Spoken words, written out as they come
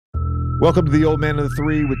Welcome to the Old Man of the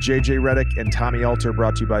Three with JJ Redick and Tommy Alter,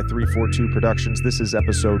 brought to you by 342 Productions. This is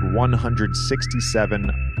episode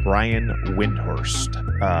 167, Brian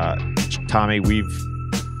Windhorst. Tommy, we've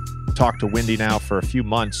talked to Windy now for a few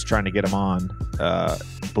months trying to get him on.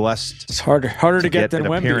 Blessed. It's harder to get than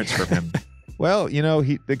an Wemby. Appearance from him. Well, you know,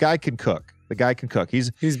 the guy can cook. The guy can cook.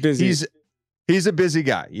 He's busy. He's a busy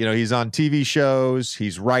guy. You know, he's on TV shows.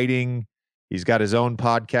 He's writing. He's got his own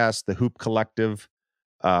podcast, The Hoop Collective,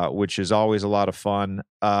 which is always a lot of fun.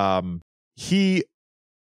 He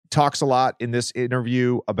talks a lot in this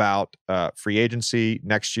interview about free agency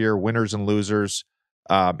next year, winners and losers.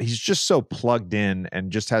 He's just so plugged in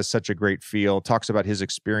and just has such a great feel. Talks about his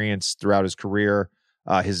experience throughout his career,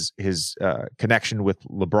 his connection with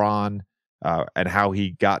LeBron, and how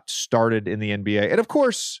he got started in the NBA. And of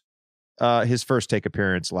course, his first take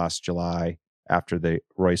appearance last July after the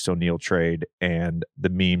Royce O'Neal trade and the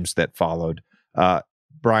memes that followed.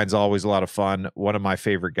 Brian's always a lot of fun. One of my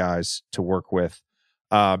favorite guys to work with.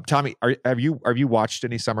 Tommy, have you watched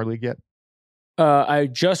any Summer League yet? I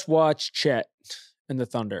just watched Chet and the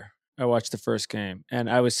Thunder. I watched the first game, and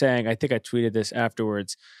I was saying, I think I tweeted this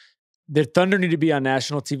afterwards. The Thunder need to be on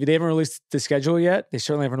national TV. They haven't released the schedule yet. They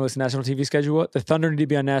certainly haven't released the national TV schedule. The Thunder need to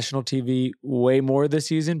be on national TV way more this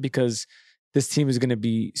season because this team is going to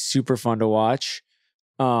be super fun to watch.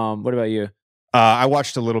 What about you? I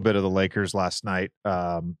watched a little bit of the Lakers last night.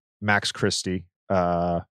 Max Christie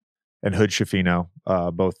and Hood Schifino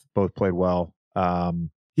both played well.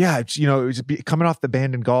 Yeah, it's, you know, it was coming off the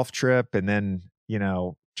Bandon golf trip and then, you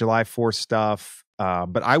know, July 4th stuff.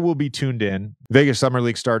 But I will be tuned in. Vegas Summer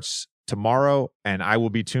League starts tomorrow, and I will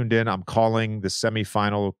be tuned in. I'm calling the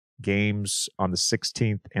semifinal games on the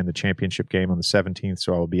 16th and the championship game on the 17th.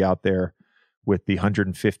 So I will be out there with the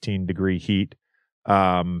 115-degree heat.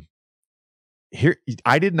 Here,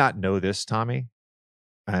 I did not know this, Tommy,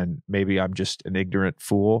 and maybe I'm just an ignorant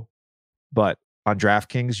fool, but on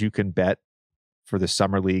DraftKings, you can bet for the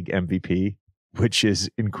Summer League MVP, which is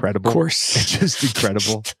incredible. Of course. It's just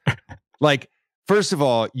incredible. Like, first of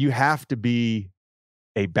all, you have to be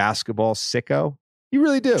a basketball sicko. You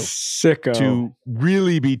really do. Sicko. To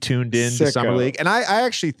really be tuned in to Summer League. And I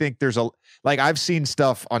actually think there's I've seen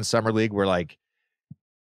stuff on Summer League where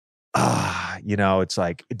you know, it's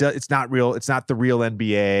like, it's not real. It's not the real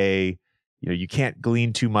NBA. You know, you can't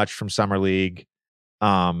glean too much from Summer League.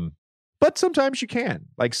 But sometimes you can.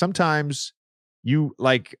 Like, sometimes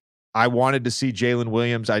I wanted to see Jalen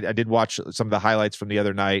Williams. I did watch some of the highlights from the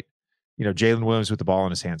other night. You know, Jalen Williams with the ball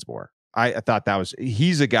in his hands more. I thought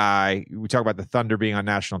he's a guy. We talk about the Thunder being on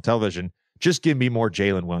national television. Just give me more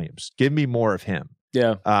Jalen Williams. Give me more of him.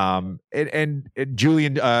 Yeah. And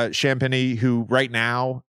Julian Champagny, who right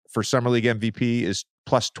now for Summer League MVP is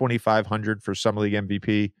plus 2,500 for Summer League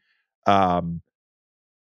MVP. The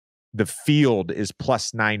field is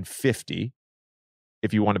plus 950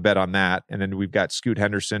 if you want to bet on that. And then we've got Scoot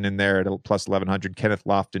Henderson in there at plus 1,100, Kenneth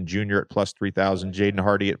Lofton Jr. at plus 3,000, Jaden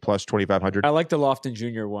Hardy at plus 2,500. I like the Lofton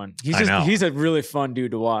Jr. one. He's a really fun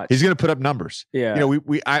dude to watch. He's going to put up numbers. Yeah. You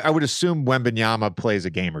know, I would assume Wembanyama plays a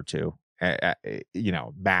game or two, you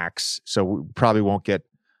know, max. So we probably won't get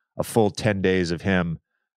a full 10 days of him.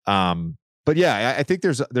 But yeah, I think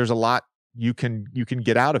there's a lot you can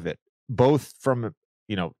get out of it, both from,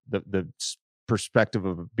 you know, the perspective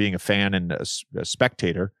of being a fan and a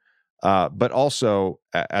spectator, but also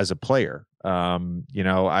as a player. You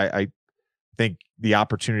know, I think the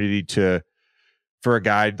opportunity for a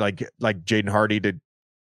guy like Jaden Hardy to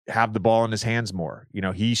have the ball in his hands more. You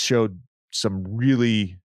know, he showed some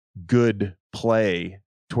really good play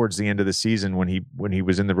towards the end of the season when he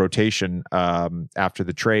was in the rotation after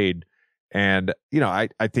the trade. And, you know,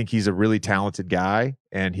 I think he's a really talented guy,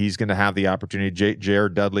 and he's going to have the opportunity.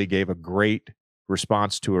 Jared Dudley gave a great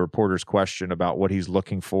response to a reporter's question about what he's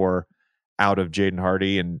looking for out of Jaden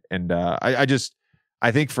Hardy. And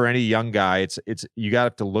I think for any young guy, it's you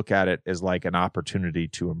got to look at it as like an opportunity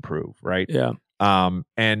to improve. Right. Yeah.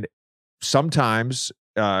 And sometimes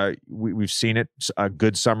we've seen it. A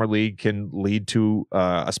good Summer League can lead to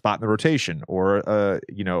a spot in the rotation or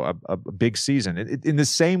a big season in the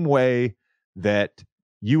same way that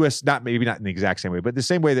maybe not in the exact same way, but the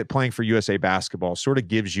same way that playing for USA Basketball sort of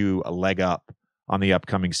gives you a leg up on the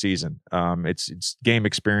upcoming season. It's game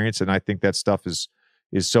experience, and I think that stuff is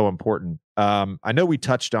so important. I know we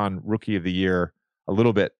touched on Rookie of the Year a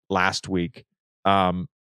little bit last week, but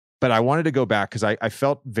I wanted to go back because I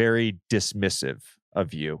felt very dismissive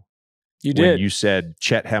of you. You did. When you said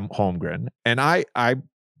Chet Holmgren, and that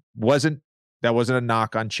wasn't a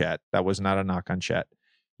knock on Chet. That was not a knock on Chet.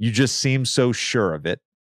 You just seemed so sure of it.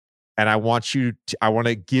 And I want to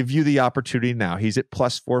give you the opportunity now. He's at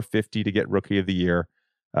plus 450 to get Rookie of the Year.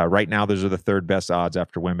 Right now, those are the third best odds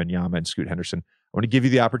after Wembanyama and Scoot Henderson. I want to give you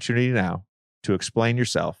the opportunity now to explain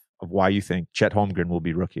yourself of why you think Chet Holmgren will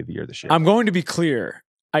be Rookie of the Year this year. I'm going to be clear.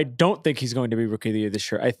 I don't think he's going to be Rookie of the Year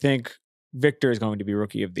this year. I think Victor is going to be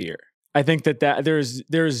Rookie of the Year. I think that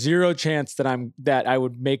there's zero chance that I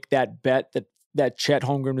would make that bet that Chet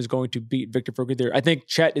Holmgren is going to beat Victor for Rookie of the Year. I think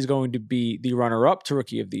Chet is going to be the runner-up to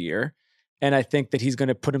Rookie of the Year, and I think that he's going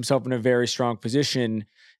to put himself in a very strong position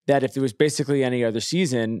that if it was basically any other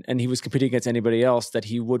season and he was competing against anybody else, that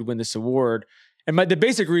he would win this award. And the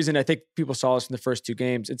basic reason, I think people saw this in the first two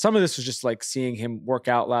games, and some of this was just like seeing him work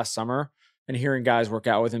out last summer and hearing guys work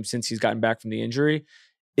out with him since he's gotten back from the injury,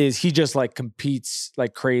 is he just like competes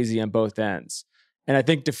like crazy on both ends. And I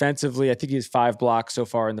think defensively, I think he has 5 blocks so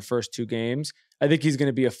far in the first 2 games. I think he's going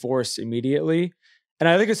to be a force immediately. And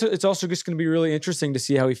I think it's also just going to be really interesting to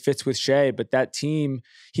see how he fits with Shea. But that team,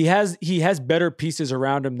 he has better pieces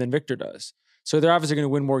around him than Victor does. So they're obviously going to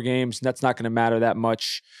win more games, and that's not going to matter that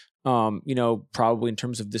much, probably in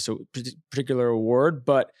terms of this particular award.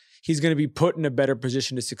 But he's going to be put in a better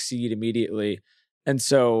position to succeed immediately. And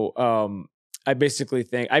so I basically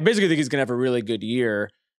think he's going to have a really good year.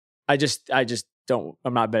 I'm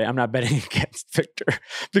not betting against Victor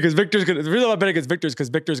because the reason I'm betting against Victor is because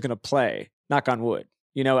Victor's going to play, knock on wood.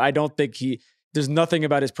 I don't think there's nothing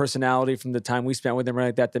about his personality from the time we spent with him or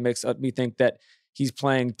like that makes me think that he's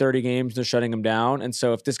playing 30 games, they're shutting him down. And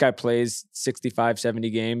so if this guy plays 65, 70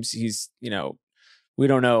 games, he's, we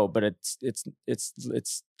don't know, but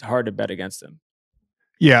it's hard to bet against him.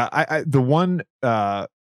 Yeah. The one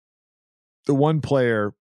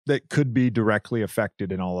player that could be directly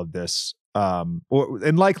affected in all of this,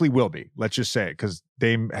 and likely will be, let's just say it, because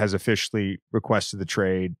Dame has officially requested the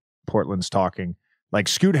trade. Portland's talking. Like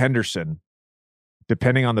Scoot Henderson,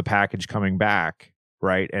 depending on the package coming back,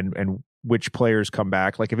 right? And which players come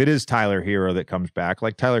back. Like if it is Tyler Hero that comes back,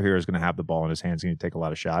 like Tyler Hero is going to have the ball in his hands, going to take a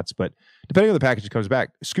lot of shots. But depending on the package that comes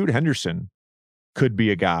back, Scoot Henderson could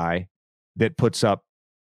be a guy that puts up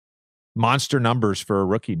monster numbers for a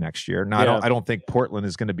rookie next year. Now, I don't think Portland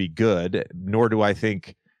is going to be good, nor do I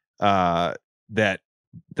think that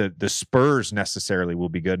the Spurs necessarily will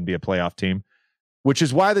be good and be a playoff team, which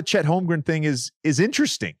is why the Chet Holmgren thing is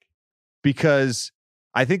interesting, because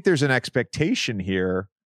I think there's an expectation here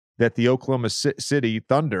that the Oklahoma City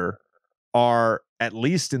Thunder are at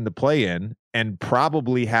least in the play-in and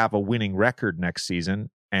probably have a winning record next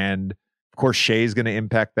season. And of course, Shea's going to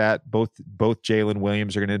impact that. Both Jalen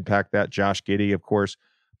Williams are going to impact that. Josh Giddey, of course.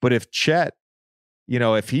 But if Chet,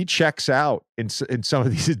 if he checks out in some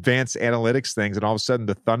of these advanced analytics things, and all of a sudden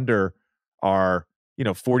the Thunder are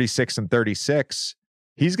 46-36,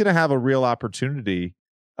 he's going to have a real opportunity,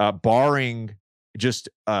 barring just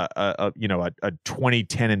a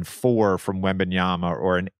 20-10-4 from Wembanyama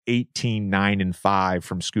or an 18-9-5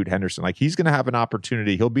 from Scoot Henderson. Like he's going to have an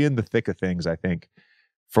opportunity. He'll be in the thick of things, I think,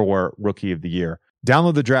 for Rookie of the Year.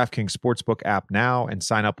 Download the DraftKings Sportsbook app now and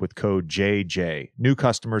sign up with code JJ. New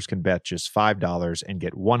customers can bet just $5 and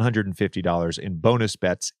get $150 in bonus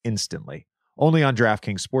bets instantly. Only on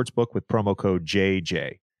DraftKings Sportsbook with promo code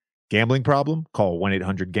JJ. Gambling problem? Call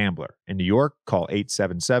 1-800-GAMBLER. In New York, call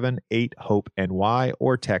 877-8-HOPE-NY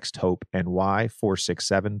or text HOPE-NY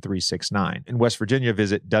 467-369. In West Virginia,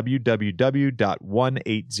 visit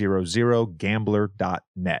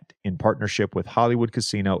www.1800gambler.net in partnership with Hollywood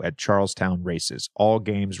Casino at Charlestown Races. All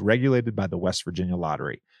games regulated by the West Virginia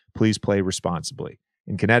Lottery. Please play responsibly.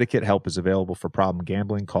 In Connecticut, help is available for problem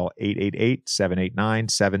gambling. Call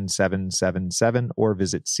 888-789-7777 or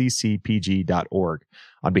visit ccpg.org.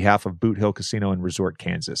 On behalf of Boot Hill Casino and Resort,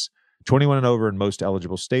 Kansas. 21 and over in most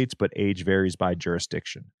eligible states, but age varies by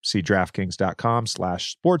jurisdiction. See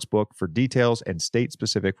DraftKings.com/sportsbook for details and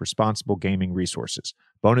state-specific responsible gaming resources.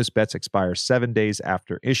 Bonus bets expire 7 days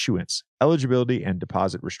after issuance. Eligibility and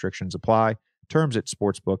deposit restrictions apply. Terms at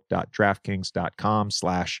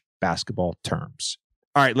sportsbook.draftkings.com/basketball terms.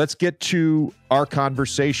 All right, let's get to our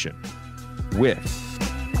conversation with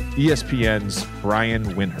ESPN's Brian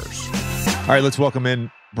Windhorst. All right, let's welcome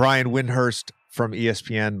in Brian Windhorst from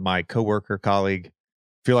ESPN, my coworker, colleague.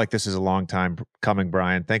 Feel like this is a long time coming,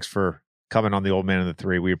 Brian. Thanks for coming on the Old Man and the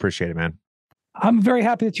Three. We appreciate it, man. I'm very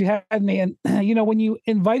happy that you had me. And, when you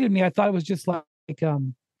invited me, I thought it was just like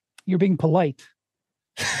you're being polite.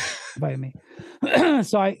 Invited me.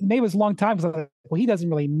 So maybe it was a long time because I was like, well, he doesn't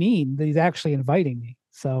really mean that he's actually inviting me.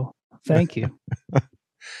 So thank you.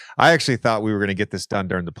 I actually thought we were going to get this done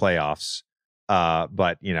during the playoffs.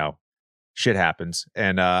 But shit happens.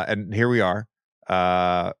 And here we are,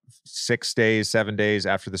 7 days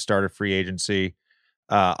after the start of free agency.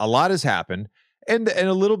 A lot has happened. And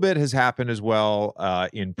a little bit has happened as well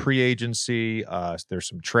in pre-agency. There's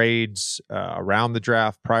some trades around the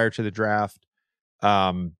draft, prior to the draft.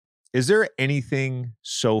 Is there anything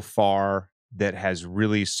so far that has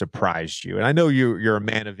really surprised you? And I know you're a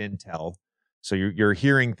man of intel, so you're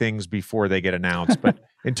hearing things before they get announced. But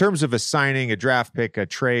in terms of a signing, a draft pick, a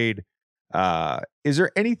trade, is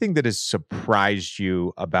there anything that has surprised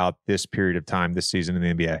you about this period of time this season in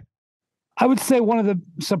the NBA? I would say one of the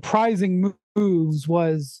surprising moves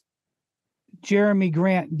was Jeremy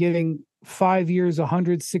Grant getting 5 years,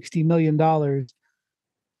 $160 million,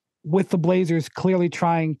 with the Blazers clearly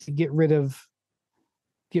trying to get rid of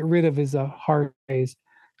is a hard phrase,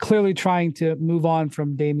 clearly trying to move on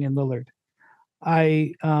from Damian Lillard.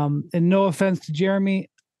 And no offense to Jeremy,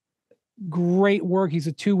 great work. He's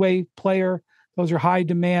a two-way player. Those are high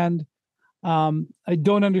demand. I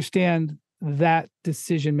don't understand that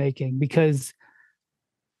decision making, because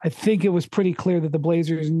I think it was pretty clear that the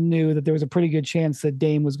Blazers knew that there was a pretty good chance that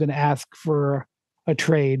Dame was going to ask for a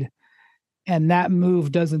trade. And that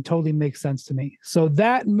move doesn't totally make sense to me. So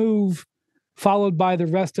that move, followed by the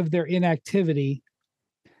rest of their inactivity,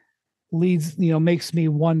 makes me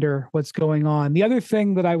wonder what's going on. The other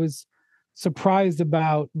thing that I was surprised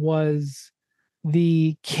about was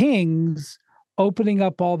the Kings opening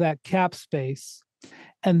up all that cap space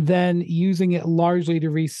and then using it largely to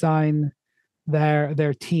re-sign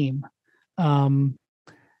their team.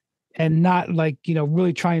 And not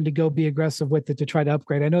really trying to go be aggressive with it to try to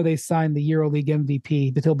upgrade. I know they signed the EuroLeague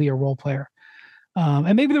MVP, but he'll be a role player.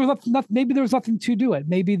 And maybe there was nothing to do it.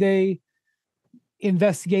 Maybe they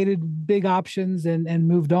investigated big options and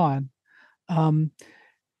moved on. And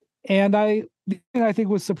the thing I think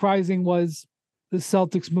was surprising was the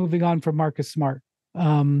Celtics moving on from Marcus Smart.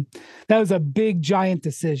 That was a big, giant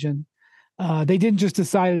decision. They didn't just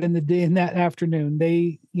decide it in that afternoon.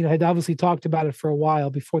 They, had obviously talked about it for a while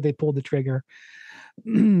before they pulled the trigger.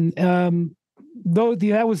 Though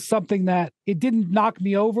that was something that it didn't knock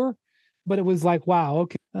me over, but it was like, wow,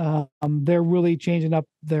 okay, they're really changing up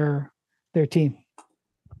their team.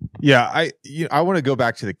 Yeah, I want to go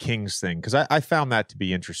back to the Kings thing, because I found that to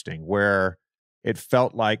be interesting, where it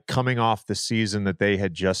felt like coming off the season that they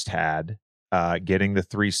had just had, getting the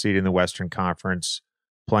 3 seed in the Western Conference,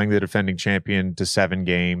 playing the defending champion to 7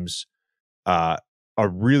 games, a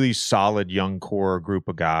really solid young core group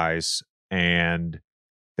of guys, and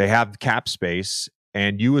they have cap space,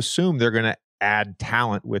 and you assume they're going to add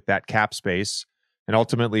talent with that cap space, and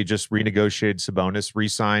ultimately just renegotiated Sabonis,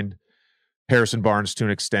 re-signed Harrison Barnes to an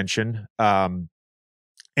extension.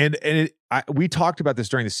 We talked about this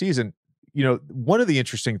during the season. One of the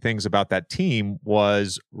interesting things about that team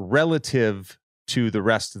was, relative to the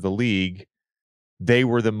rest of the league, they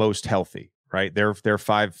were the most healthy, right? Their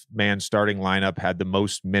 5-man starting lineup had the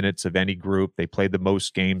most minutes of any group. They played the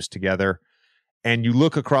most games together. And you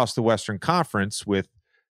look across the Western Conference with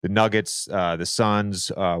the Nuggets, the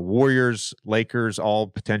Suns, Warriors, Lakers, all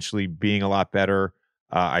potentially being a lot better.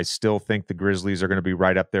 I still think the Grizzlies are going to be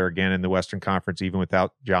right up there again in the Western Conference, even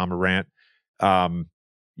without Ja Morant.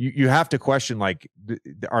 You have to question,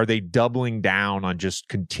 are they doubling down on just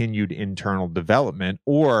continued internal development,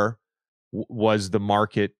 or was the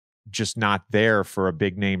market just not there for a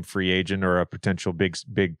big name free agent or a potential big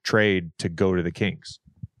trade to go to the Kings?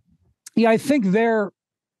 Yeah, I think their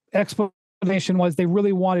explanation was they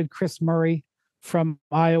really wanted Chris Murray from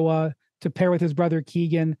Iowa to pair with his brother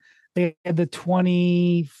Keegan. They had the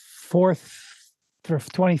 24th or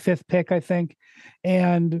 25th pick, I think,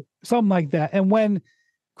 and something like that. And when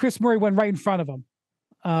Chris Murray went right in front of him,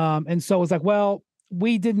 and so it was like, well,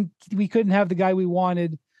 we couldn't have the guy we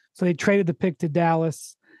wanted, so they traded the pick to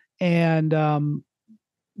Dallas and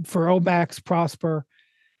for Max Prosper,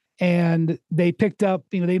 and they picked up,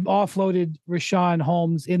 they offloaded Rashawn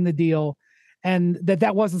Holmes in the deal, and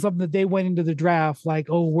that wasn't something that they went into the draft like,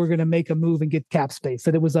 oh, we're going to make a move and get cap space.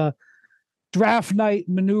 That it was a draft night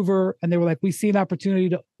maneuver, and they were like, we see an opportunity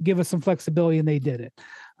to give us some flexibility, and they did it.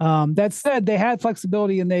 That said, they had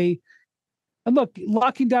flexibility, and look,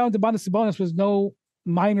 locking down Domantas Sabonis was no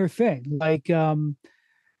minor thing.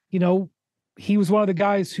 He was one of the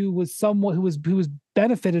guys who was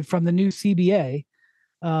benefited from the new CBA.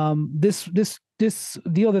 This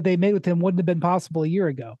deal that they made with him wouldn't have been possible a year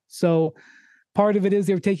ago. So part of it is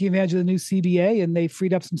they were taking advantage of the new CBA, and they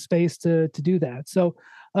freed up some space to do that. So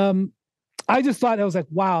I just thought, I was like,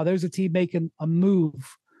 wow, there's a team making a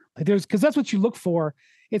move. Because that's what you look for.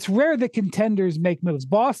 It's rare that contenders make moves.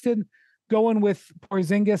 Boston going with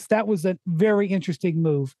Porzingis, that was a very interesting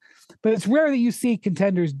move. But it's rare that you see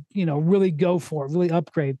contenders, really go for it, really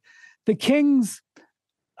upgrade. The Kings,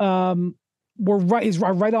 is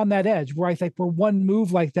right on that edge where I think where one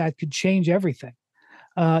move like that could change everything.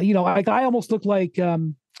 Like I almost look like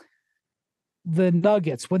the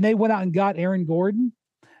Nuggets when they went out and got Aaron Gordon.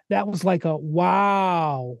 That was like a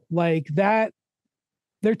wow, like that.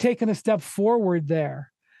 They're taking a step forward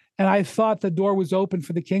there, and I thought the door was open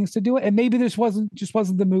for the Kings to do it. And maybe this wasn't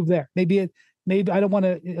the move there. Maybe I don't want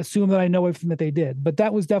to assume that I know everything that they did, but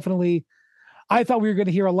that was definitely. I thought we were going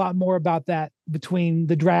to hear a lot more about that between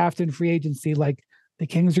the draft and free agency. Like the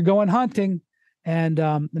Kings are going hunting, and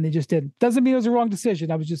they just didn't. Doesn't mean it was a wrong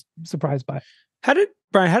decision. I was just surprised by it. How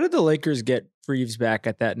did the Lakers get Reeves back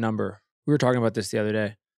at that number? We were talking about this the other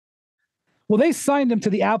day. Well, they signed him to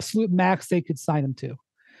the absolute max they could sign him to.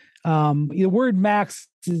 The word max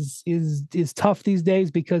is tough these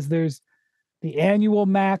days because there's the annual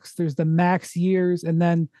max, there's the max years, and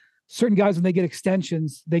then certain guys, when they get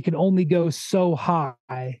extensions, they can only go so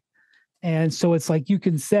high. And so it's like you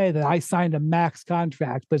can say that I signed a max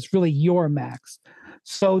contract, but it's really your max.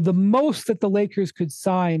 So the most that the Lakers could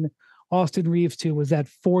sign Austin Reeves to was at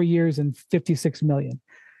 4 years and $56 million.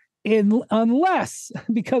 Unless,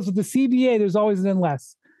 because of the CBA, there's always an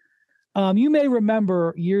unless. You may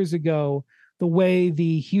remember years ago the way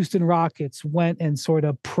the Houston Rockets went and sort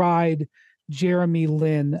of pried Jeremy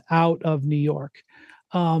Lin out of New York.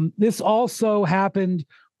 This also happened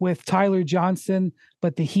with Tyler Johnson,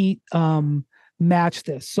 but the Heat matched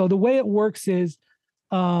this. So the way it works is,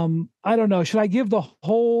 I don't know, should I give the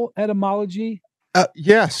whole etymology?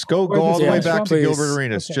 Yes, go all the way back to Gilbert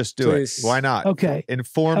Arenas. Okay. Just do it. Why not? Okay.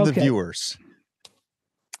 Inform the viewers.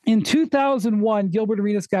 In 2001, Gilbert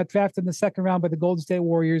Arenas got drafted in the second round by the Golden State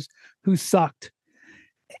Warriors, who sucked.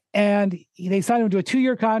 And they signed him to a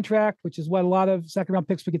 2-year contract, which is what a lot of second-round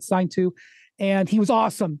picks would get signed to. And he was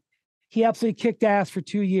awesome. He absolutely kicked ass for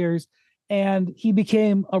 2 years, and he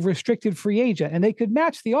became a restricted free agent. And they could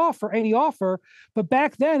match the offer, any offer. But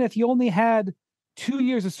back then, if you only had 2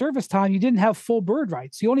 years of service time, you didn't have full bird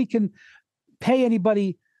rights. You only can pay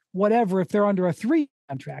anybody whatever if they're under a 3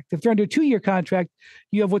 contract. If they're under a 2-year contract,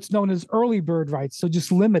 you have what's known as early bird rights, so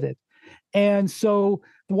just limited. And so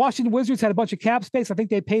the Washington Wizards had a bunch of cap space. I think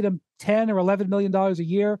they paid him $10 or $11 million a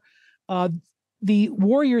year. The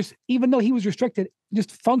Warriors, even though he was restricted,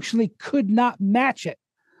 just functionally could not match it.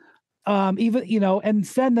 And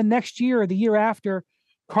then the next year or the year after,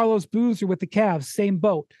 Carlos Boozer with the Cavs, same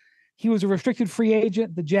boat. He was a restricted free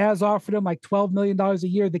agent. The Jazz offered him like $12 million a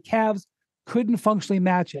year. The Cavs couldn't functionally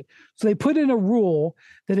match it. So they put in a rule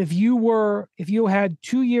that if you had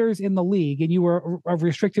 2 years in the league and you were a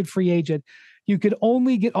restricted free agent, you could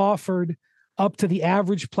only get offered up to the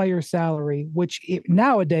average player salary, which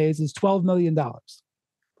nowadays is $12 million.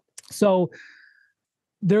 So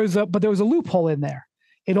there was a loophole in there.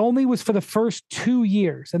 It only was for the first 2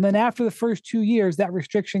 years. And then after the first 2 years, that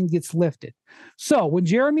restriction gets lifted. So when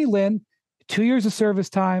Jeremy Lin, 2 years of service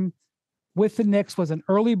time with the Knicks, was an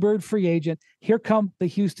early bird free agent, here come the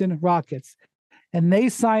Houston Rockets. And they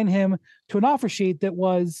sign him to an offer sheet that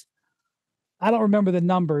was, I don't remember the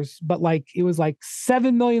numbers, but it was like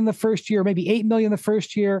 $7 million the first year, maybe $8 million the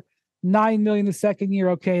first year, $9 million the second year.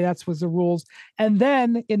 Okay, that's was the rules. And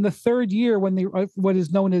then in the third year, when what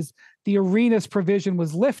is known as the Arenas provision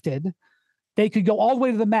was lifted, they could go all the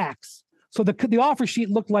way to the max. So the offer sheet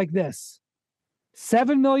looked like this: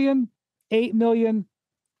 $7 million, $8 million,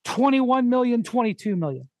 $21 million, $22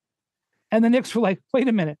 million. And the Knicks were like, wait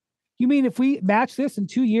a minute. You mean if we match this in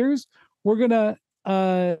 2 years, we're going to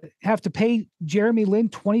have to pay Jeremy Lin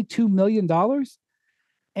 $22 million?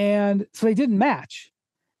 And so they didn't match.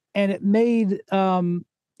 And it made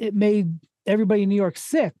everybody in New York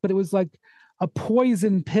sick, but it was like a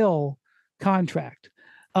poison pill contract.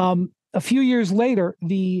 A few years later,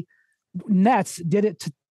 the Nets did it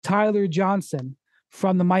to Tyler Johnson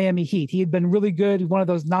from the Miami Heat. He had been really good. One of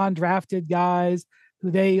those non-drafted guys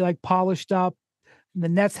who they polished up. And the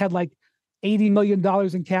Nets had $80 million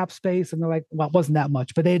in cap space. And they're like, well, it wasn't that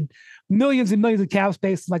much, but they had millions and millions of cap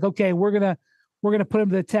space. Like, okay, we're going to put him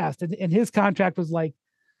to the test. And his contract was like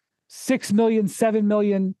 $6 million, $7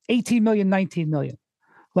 million, $18 million, $19 million.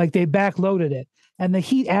 They backloaded it. And the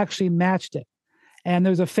Heat actually matched it. And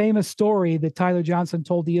there's a famous story that Tyler Johnson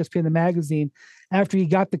told ESPN, the magazine, after he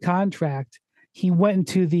got the contract, he went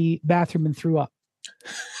into the bathroom and threw up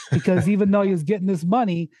because even though he was getting this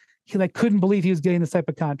money, he couldn't believe he was getting this type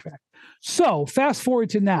of contract. So fast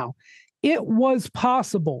forward to now, it was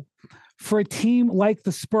possible for a team like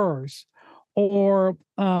the Spurs or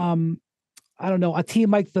I don't know, a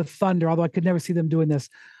team like the Thunder, although I could never see them doing this,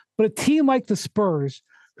 but a team like the Spurs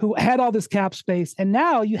who had all this cap space, and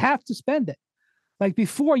now you have to spend it.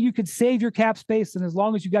 Before, you could save your cap space, and as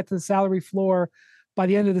long as you got to the salary floor, by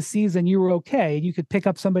the end of the season, you were okay. You could pick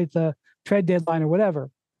up somebody at the trade deadline or whatever.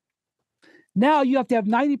 Now you have to have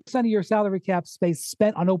 90% of your salary cap space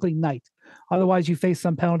spent on opening night. Otherwise, you face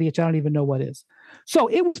some penalty, which I don't even know what is. So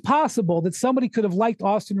it was possible that somebody could have liked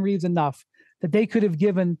Austin Reeves enough that they could have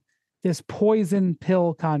given this poison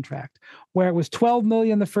pill contract where it was $12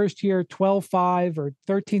 million the first year, 12.5 or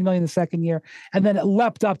 13 million the second year, and then it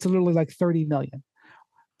leapt up to literally like 30 million.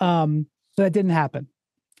 But that didn't happen.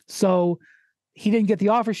 So he didn't get the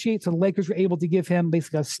offer sheet. So the Lakers were able to give him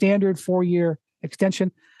basically a standard 4-year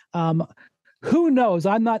extension. Who knows?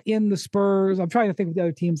 I'm not in the Spurs. I'm trying to think of the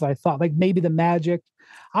other teams I thought, like maybe the Magic.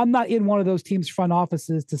 I'm not in one of those teams' front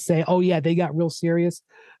offices to say, oh, yeah, they got real serious.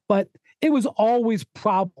 But it was always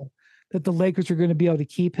probable that the Lakers are going to be able to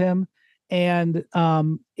keep him. And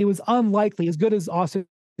it was unlikely, as good as Austin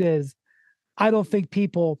is, I don't think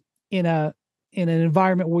people in an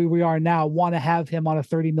environment where we are now want to have him on a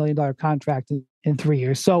 $30 million contract in 3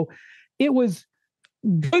 years. So it was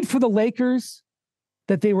good for the Lakers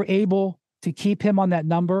that they were able to keep him on that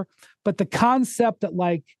number. But the concept that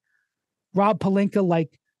like Rob Pelinka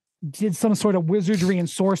like did some sort of wizardry and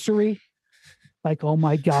sorcery, like, oh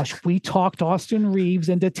my gosh, we talked Austin Reeves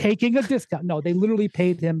into taking a discount. No, they literally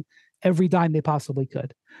paid him every dime they possibly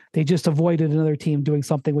could. They just avoided another team doing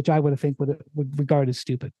something which I would regard as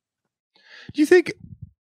stupid. Do you think,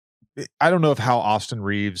 I don't know if how Austin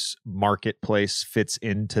Reeves' marketplace fits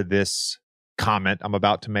into this comment I'm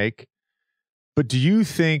about to make, but do you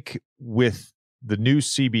think with the new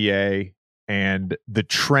CBA and the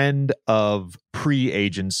trend of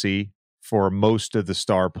pre-agency for most of the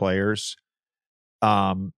star players,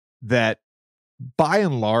 that by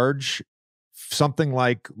and large, something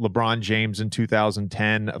like LeBron James in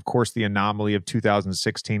 2010, of course, the anomaly of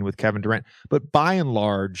 2016 with Kevin Durant, but by and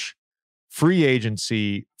large, free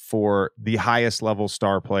agency for the highest level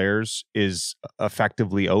star players is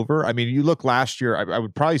effectively over. I mean, you look last year, I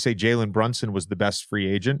would probably say Jalen Brunson was the best free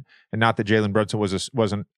agent, and not that Jalen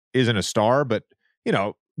Brunson isn't a star, but you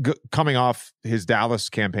know, coming off his Dallas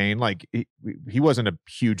campaign, like he wasn't a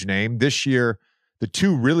huge name. This year, the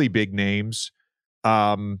two really big names,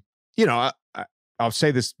 you know, I'll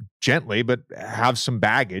say this gently, but have some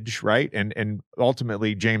baggage, right? And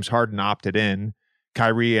ultimately, James Harden opted in.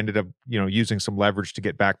 Kyrie ended up, you know, using some leverage to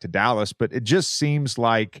get back to Dallas, but it just seems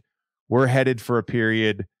like we're headed for a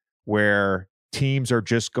period where teams are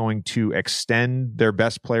just going to extend their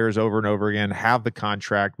best players over and over again, have the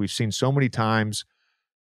contract. We've seen so many times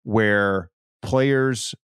where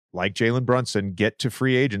players like Jalen Brunson get to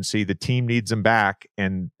free agency, the team needs him back,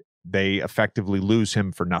 and they effectively lose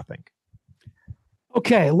him for nothing.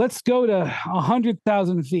 Okay, let's go to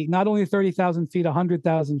 100,000 feet, not only 30,000 feet,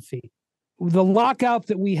 100,000 feet. The lockout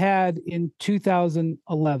that we had in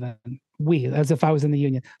 2011, as if I was in the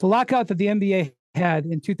union, the lockout that the NBA had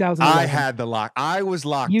in 2011. I had the lock. I was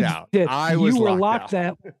locked out. Did. You were locked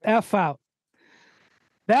the F out.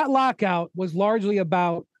 That lockout was largely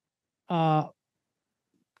about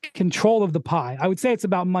control of the pie. I would say it's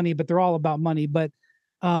about money, but they're all about money. But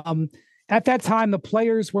at that time, the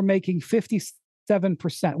players were making 57%.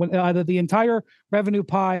 When the entire revenue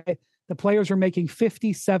pie, the players were making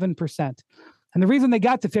 57%. And the reason they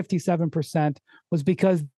got to 57% was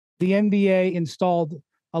because the NBA installed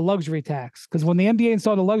a luxury tax. Because when the NBA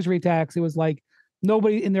installed a luxury tax, it was like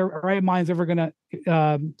nobody in their right mind is ever going to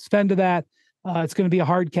spend to that. It's going to be a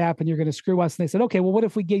hard cap and you're going to screw us. And they said, okay, well, what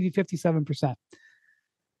if we gave you 57%?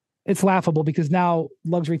 It's laughable because now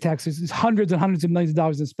luxury tax is hundreds and hundreds of millions of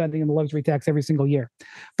dollars in spending in the luxury tax every single year.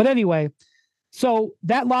 But anyway, so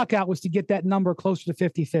that lockout was to get that number closer to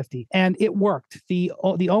 50-50, and it worked. The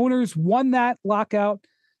owners won that lockout.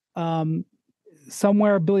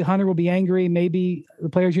 Somewhere Billy Hunter will be angry. Maybe the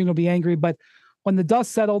players union will be angry. But when the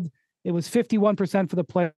dust settled, it was 51% for the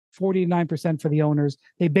player, 49% for the owners.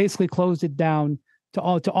 They basically closed it down to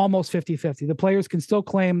almost 50-50. The players can still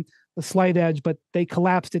claim the slight edge, but they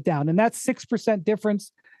collapsed it down. And that 6%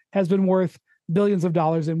 difference has been worth billions of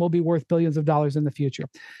dollars and will be worth billions of dollars in the future.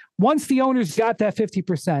 Once the owners got that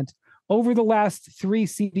 50%, over the last 3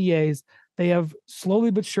 CBAs, they have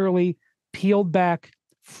slowly but surely peeled back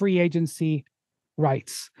free agency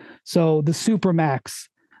rights. So the Supermax,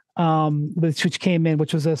 which came in,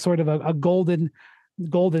 which was a sort of a golden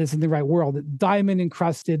isn't the right word, diamond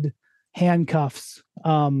encrusted handcuffs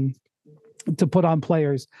to put on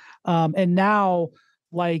players. And now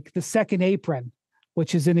like the second apron,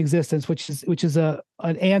 which is in existence, which is an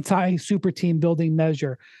anti-super team building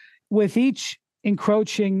measure, with each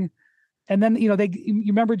encroaching. And then, you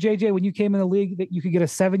remember, JJ, when you came in the league, that you could get a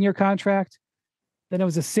 7-year contract, then it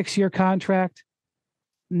was a 6-year contract.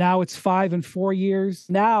 Now it's 5 and 4 years.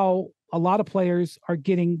 Now, a lot of players are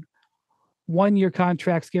getting 1-year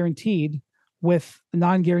contracts guaranteed with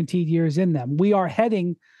non-guaranteed years in them. We are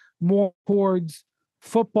heading more towards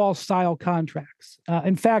football style contracts.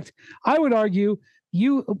 In fact, I would argue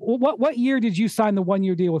what year did you sign the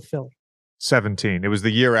 1-year deal with Philly? 17. It was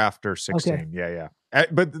the year after 16. Okay. Yeah.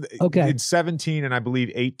 But in 17 and I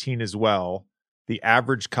believe 18 as well, the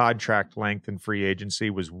average contract length in free agency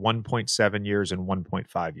was 1.7 years and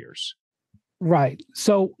 1.5 years. Right.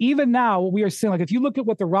 So even now, we are seeing, like, if you look at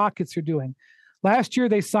what the Rockets are doing, last year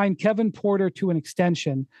they signed Kevin Porter to an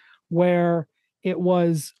extension where it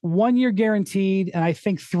was 1 year guaranteed and I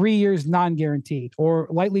think 3 years non-guaranteed or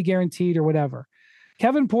lightly guaranteed or whatever.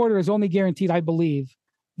 Kevin Porter is only guaranteed, I believe,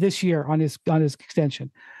 this year on his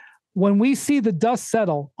extension. When we see the dust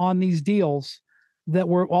settle on these deals that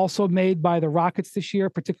were also made by the Rockets this year,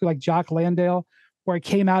 particularly like Jock Landale, where it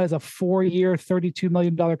came out as a 4-year, $32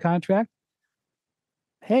 million contract,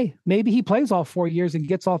 hey, maybe he plays all 4 years and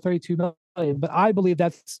gets all $32 million, but I believe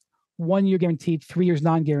that's 1 year guaranteed, 3 years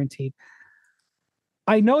non-guaranteed.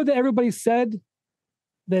 I know that everybody said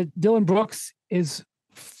that Dylan Brooks is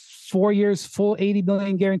 4 years, full $80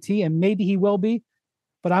 million guarantee, and maybe he will be,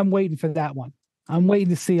 but I'm waiting for that one. I'm waiting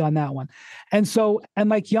to see on that one. And so, and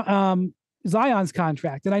like Zion's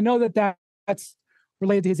contract, and I know that's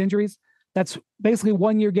related to his injuries. That's basically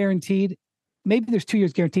 1 year guaranteed. Maybe there's 2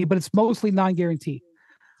 years guaranteed, but it's mostly non-guaranteed.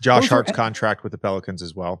 Josh Hart's contract with the Pelicans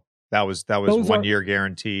as well. That was 1 year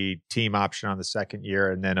guarantee, team option on the second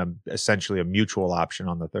year, and then essentially a mutual option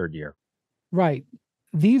on the third year. Right.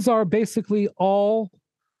 These are basically all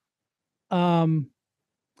NFL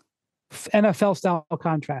style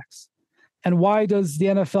contracts. And why does the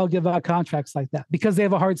NFL give out contracts like that? Because they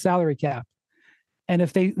have a hard salary cap. And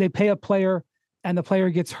if they pay a player and the player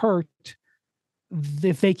gets hurt,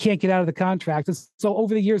 if they can't get out of the contract. So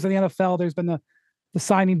over the years in the NFL, there's been the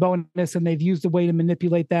signing bonus, and they've used a way to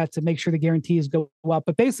manipulate that to make sure the guarantees go up.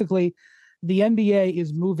 But basically, the NBA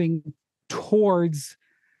is moving towards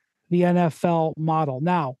the NFL model.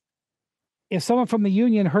 Now, if someone from the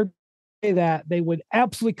union heard that, they would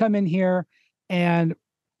absolutely come in here and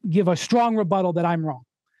give a strong rebuttal that I'm wrong.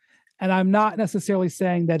 And I'm not necessarily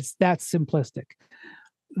saying that's simplistic.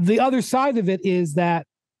 The other side of it is that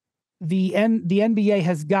the NBA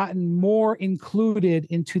has gotten more included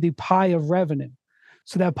into the pie of revenue.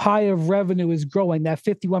 So that pie of revenue is growing, that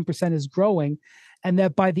 51% is growing, and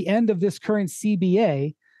that by the end of this current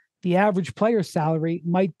CBA, the average player salary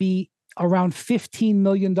might be around $15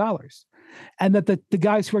 million. And that the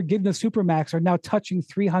guys who are getting the Supermax are now touching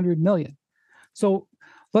 $300 million. So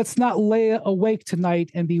let's not lay awake tonight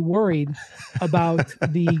and be worried about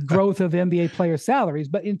the growth of NBA player salaries.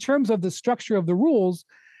 But in terms of the structure of the rules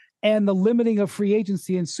and the limiting of free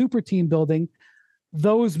agency and super team building,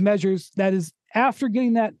 those measures, that is, after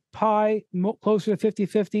getting that pie closer to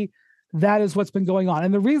 50-50, that is what's been going on.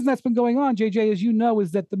 And the reason that's been going on, JJ, as you know,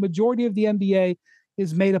 is that the majority of the NBA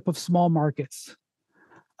is made up of small markets.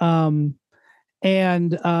 And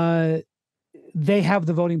they have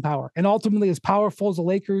the voting power. And ultimately, as powerful as the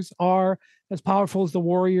Lakers are, as powerful as the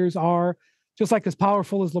Warriors are, just like as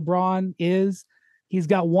powerful as LeBron is, he's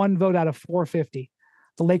got one vote out of 450.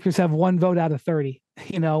 The Lakers have one vote out of 30.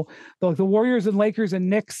 You know, the Warriors and Lakers and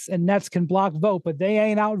Knicks and Nets can block vote, but they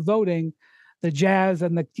ain't out voting the Jazz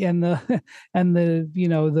and the you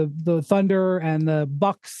know, the Thunder and the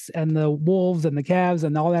Bucks and the Wolves and the Cavs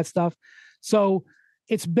and all that stuff. So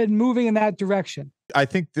it's been moving in that direction. I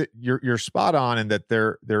think that you're spot on in that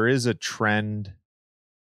there is a trend.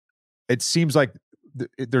 It seems like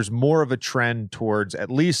there's more of a trend towards at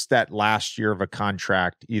least that last year of a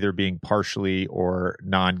contract either being partially or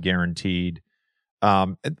non-guaranteed.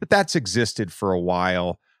 But that's existed for a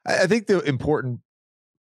while. I think the important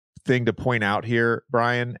thing to point out here,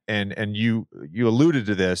 Brian, and you alluded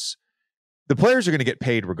to this, the players are going to get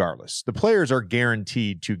paid regardless. The players are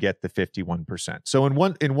guaranteed to get the 51%. So in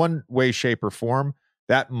one way, shape, or form,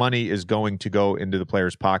 that money is going to go into the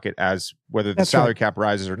player's pocket, as whether the salary cap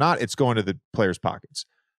rises or not, it's going to the players' pockets.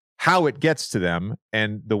 How it gets to them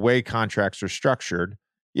and the way contracts are structured,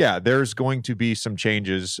 yeah, there's going to be some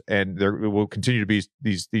changes, and there will continue to be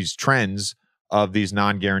these trends of these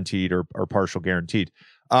non-guaranteed or partial guaranteed.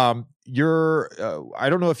 I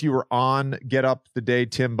don't know if you were on Get Up the day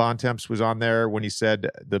Tim Bontemps was on there when he said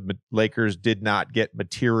the Lakers did not get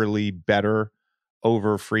materially better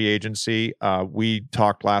over free agency. We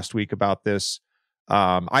talked last week about this.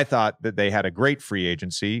 I thought that they had a great free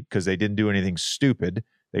agency because they didn't do anything stupid.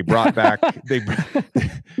 They brought back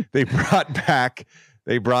they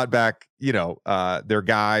brought back, you know, their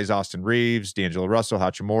guys, Austin Reeves, D'Angelo Russell,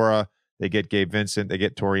 Hachimura. They get Gabe Vincent. They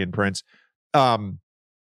get Taurean Prince.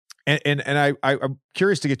 I'm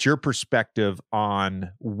curious to get your perspective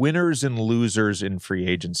on winners and losers in free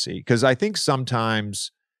agency, because I think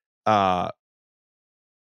sometimes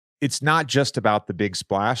it's not just about the big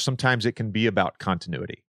splash. Sometimes it can be about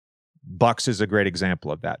continuity. Bucks is a great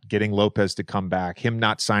example of that. Getting Lopez to come back, him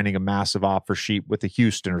not signing a massive offer sheet with a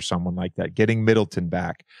Houston or someone like that, getting Middleton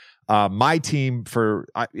back. My team,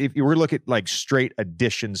 if you were to look at like straight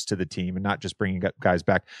additions to the team and not just bringing guys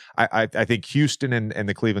back, I think Houston and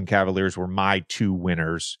the Cleveland Cavaliers were my two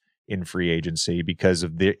winners in free agency because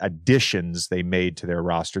of the additions they made to their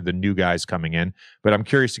roster, the new guys coming in. But I'm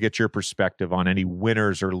curious to get your perspective on any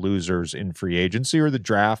winners or losers in free agency or the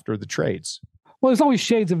draft or the trades. Well, there's always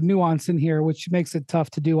shades of nuance in here, which makes it tough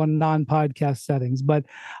to do on non-podcast settings. But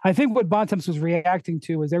I think what Bontemps was reacting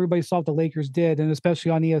to was everybody saw what the Lakers did, and especially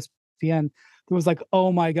on ESPN, there was like,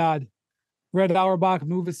 oh my God, Red Auerbach,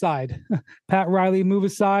 move aside. Pat Riley, move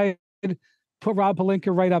aside. Put Rob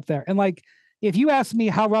Pelinka right up there. And like, if you ask me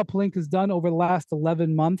how Rob Pelinka's done over the last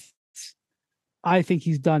 11 months, I think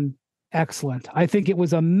he's done excellent. I think it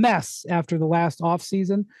was a mess after the last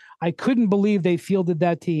offseason. I couldn't believe they fielded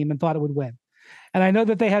that team and thought it would win. And I know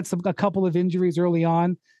that they had a couple of injuries early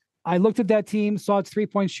on. I looked at that team, saw its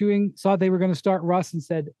 3-point shooting, saw they were going to start Russ and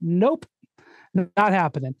said, nope, not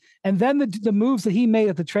happening. And then the moves that he made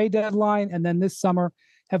at the trade deadline and then this summer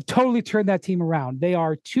have totally turned that team around. They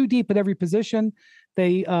are too deep at every position.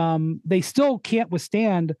 They still can't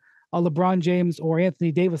withstand a LeBron James or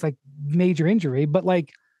Anthony Davis like major injury, but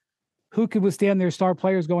like who could withstand their star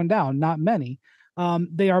players going down? Not many.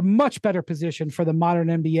 They are much better positioned for the modern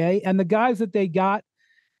NBA, and the guys that they got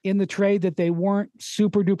in the trade that they weren't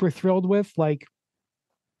super duper thrilled with, like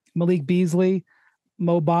Malik Beasley,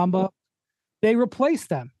 Mo Bamba, they replaced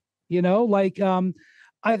them. You know, like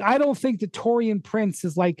I don't think that Taurean Prince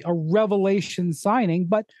is like a revelation signing,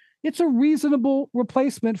 but it's a reasonable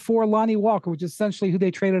replacement for Lonnie Walker, which is essentially who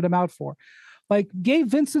they traded him out for. Like Gabe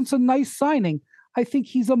Vincent's a nice signing. I think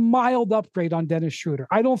he's a mild upgrade on Dennis Schroeder.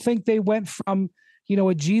 I don't think they went from,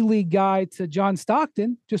 a G League guy to John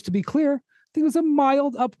Stockton, just to be clear. I think it was a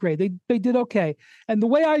mild upgrade. They did okay. And the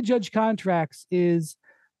way I judge contracts is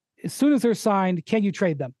as soon as they're signed, can you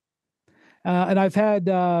trade them? And I had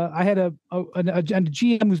a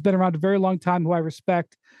GM who's been around a very long time who I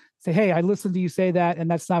respect say, hey, I listened to you say that, and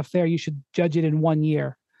that's not fair. You should judge it in 1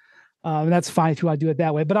 year. And that's fine if you want to do it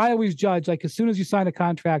that way. But I always judge, like, as soon as you sign a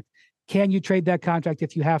contract, can you trade that contract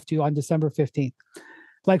if you have to on December 15th?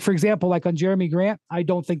 Like, for example, like on Jeremy Grant, I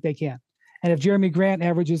don't think they can. And if Jeremy Grant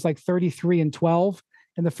averages like 33 and 12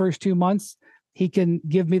 in the first 2 months, he can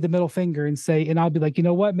give me the middle finger and say, and I'll be like, you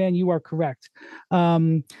know what, man, you are correct.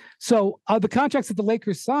 So the contracts that the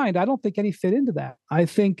Lakers signed, I don't think any fit into that. I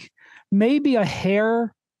think maybe a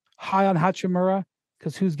hair high on Hachimura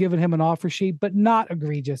because who's given him an offer sheet, but not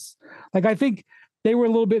egregious. Like, I think they were a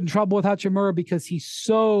little bit in trouble with Hachimura because he's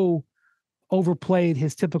so overplayed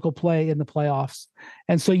his typical play in the playoffs.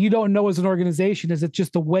 And so you don't know as an organization, is it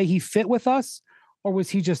just the way he fit with us or was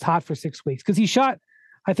he just hot for 6 weeks? Because he shot,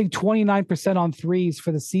 I think, 29% on threes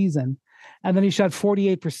for the season. And then he shot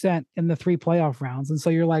 48% in the 3 playoff rounds. And so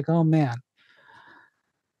you're like, oh man,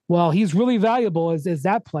 well, he's really valuable as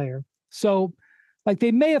that player. So like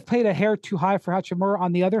they may have paid a hair too high for Hachimura.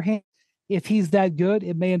 On the other hand, if he's that good,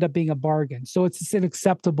 it may end up being a bargain. So it's an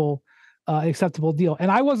acceptable deal.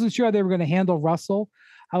 And I wasn't sure how they were going to handle Russell.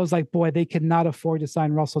 I was like, boy, they cannot afford to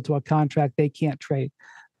sign Russell to a contract they can't trade.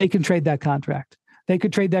 They can trade that contract. They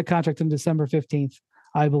could trade that contract on December 15th,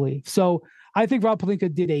 I believe. So I think Rob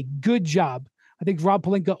Pelinka did a good job. I think Rob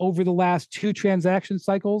Pelinka over the last 2 transaction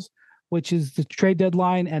cycles, which is the trade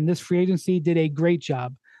deadline and this free agency, did a great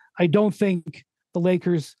job. I don't think the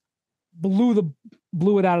Lakers blew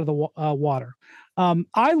it out of the water.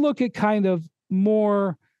 I look at kind of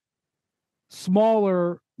more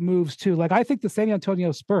smaller moves too. Like I think the San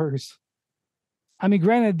Antonio Spurs, I mean,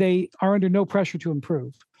 granted, they are under no pressure to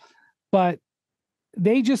improve, but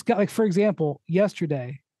they just got, like, for example,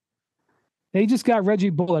 yesterday, they just got Reggie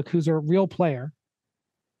Bullock, who's a real player,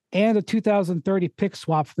 and a 2030 pick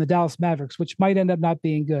swap from the Dallas Mavericks, which might end up not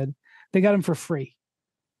being good. They got him for free.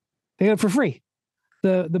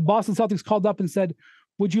 The Boston Celtics called up and said,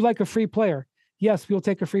 would you like a free player? Yes, we'll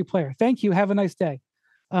take a free player. Thank you. Have a nice day.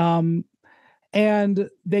 And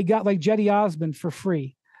they got like Jetty Osman for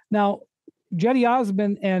free. Now, Jetty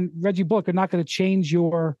Osman and Reggie Bullock are not going to change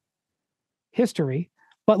your history,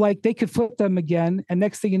 but like they could flip them again. And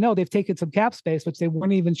next thing you know, they've taken some cap space, which they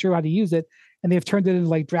weren't even sure how to use it. And they've turned it into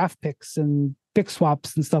like draft picks and pick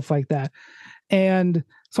swaps and stuff like that. And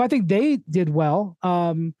so I think they did well.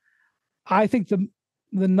 I think the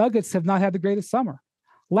Nuggets have not had the greatest summer.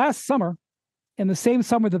 Last summer, in the same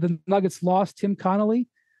summer that the Nuggets lost Tim Connolly,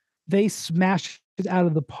 they smashed it out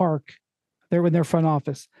of the park there in their front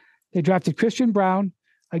office. They drafted Christian Brown,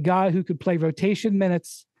 a guy who could play rotation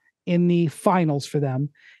minutes in the finals for them.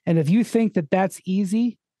 And if you think that that's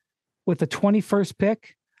easy with the 21st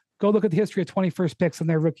pick, go look at the history of 21st picks in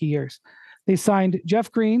their rookie years. They signed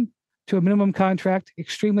Jeff Green to a minimum contract,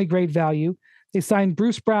 extremely great value. They signed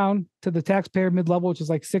Bruce Brown to the taxpayer mid-level, which is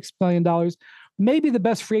like $6 million, maybe the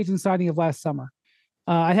best free agent signing of last summer.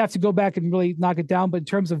 I'd have to go back and really knock it down, but in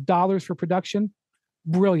terms of dollars for production,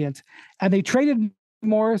 brilliant. And they traded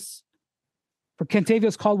Morris for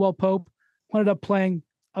Kentavious Caldwell-Pope, who ended up playing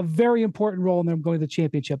a very important role in them going to the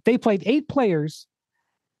championship. They played 8 players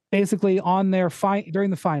basically on their during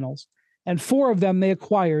the finals, and 4 of them they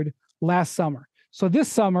acquired last summer. So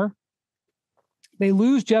this summer, they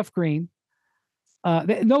lose Jeff Green.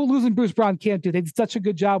 No, losing Bruce Brown can't do. They did such a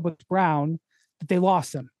good job with Brown that they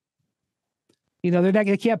lost him.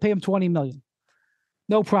 They can't pay him $20 million.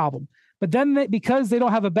 No problem. But then because they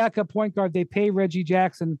don't have a backup point guard, they pay Reggie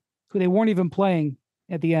Jackson, who they weren't even playing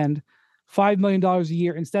at the end, $5 million a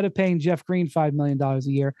year instead of paying Jeff Green $5 million a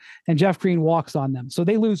year. And Jeff Green walks on them. So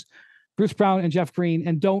they lose Bruce Brown and Jeff Green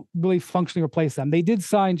and don't really functionally replace them. They did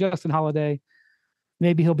sign Justin Holiday.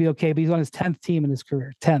 Maybe he'll be okay, but he's on his 10th team in his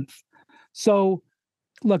career, 10th. So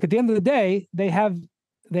look, at the end of the day, they have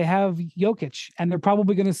Jokic, and they're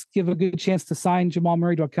probably going to give a good chance to sign Jamal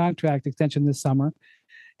Murray to a contract extension this summer,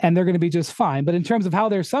 and they're going to be just fine. But in terms of how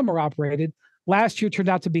their summer operated, last year turned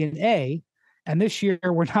out to be an A, and this year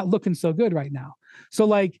we're not looking so good right now.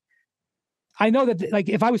 So, I know that,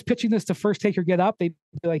 if I was pitching this to First Take or Get Up, they'd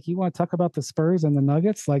be like, you want to talk about the Spurs and the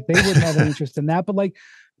Nuggets? They wouldn't have any interest in that. But,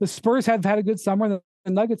 the Spurs have had a good summer, and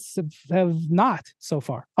the Nuggets have not so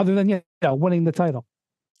far, other than, winning the title.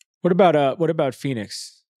 What about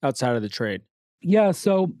Phoenix outside of the trade? Yeah,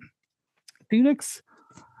 so Phoenix,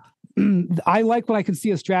 I like when I can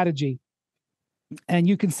see a strategy, and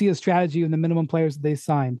you can see a strategy in the minimum players that they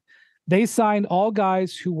signed. They signed all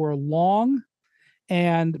guys who were long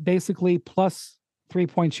and basically plus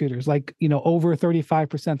 3-point shooters, over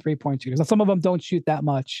 35% 3-point shooters. Now, some of them don't shoot that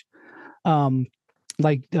much. Drew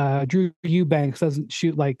Eubanks doesn't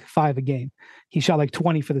shoot 5 a game. He shot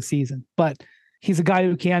 20 for the season, but he's a guy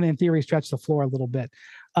who can, in theory, stretch the floor a little bit.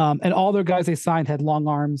 And all their guys they signed had long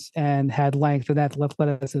arms and had length and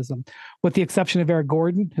athleticism, with the exception of Eric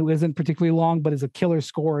Gordon, who isn't particularly long, but is a killer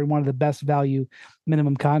scorer and one of the best value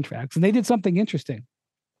minimum contracts. And they did something interesting.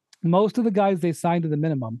 Most of the guys they signed to the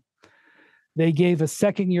minimum, they gave a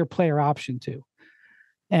second-year player option to.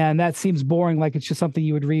 And that seems boring, like it's just something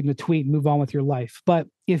you would read in a tweet and move on with your life. But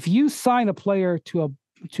if you sign a player to a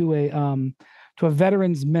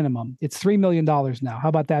veteran's minimum, it's $3 million now. How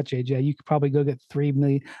about that, JJ? You could probably go get $3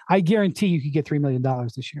 million. I guarantee you could get $3 million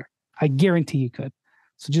this year. I guarantee you could.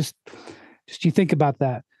 So just you think about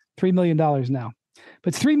that. $3 million now.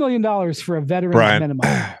 But $3 million for a veteran's minimum.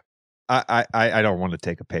 I don't want to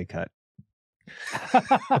take a pay cut.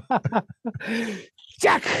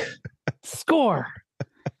 Jack, score.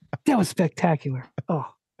 That was spectacular. Oh,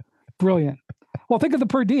 brilliant. Well, think of the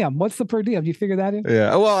per diem. What's the per diem? Do you figure that in?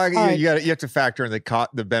 Yeah. Well, you have to factor in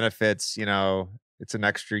the benefits. It's an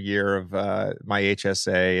extra year of my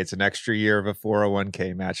HSA. It's an extra year of a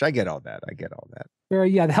 401k match. I get all that.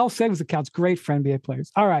 Yeah, the health savings account's great for NBA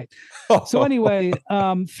players. All right. So anyway,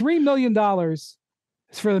 $3 million is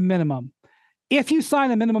for the minimum. If you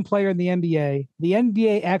sign a minimum player in the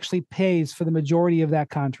NBA actually pays for the majority of that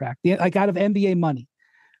contract, out of NBA money.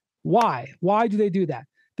 Why? Why do they do that?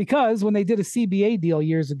 Because when they did a CBA deal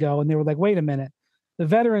years ago, and they were like, wait a minute, the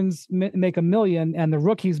veterans make $1 million and the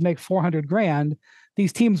rookies make $400,000.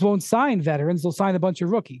 These teams won't sign veterans; they'll sign a bunch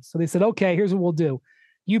of rookies. So they said, okay, here's what we'll do: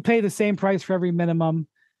 you pay the same price for every minimum,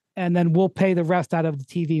 and then we'll pay the rest out of the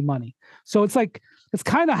TV money. So it's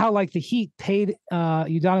kind of how the Heat paid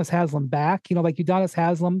Udonis Haslem back. Udonis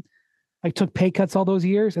Haslem took pay cuts all those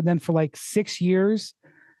years, and then for 6 years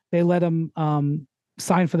they let him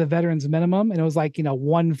sign for the veterans minimum, and it was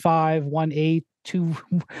 1.5, 1.8,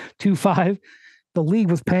 2.5. The league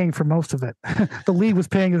was paying for most of it. The league was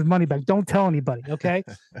paying his money back. Don't tell anybody, okay?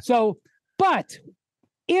 So, but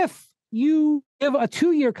if you give a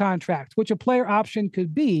 2-year contract, which a player option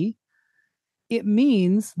could be, it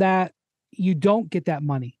means that you don't get that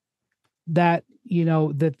money. That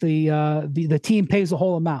that the team pays the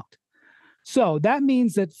whole amount. So that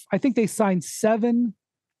means that I think they signed 7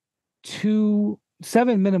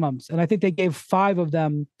 minimums, and I think they gave 4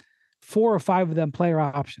 or 5 of them player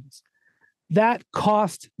options. That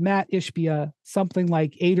cost Matt Ishbia something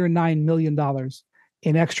like $8 or $9 million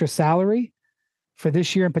in extra salary for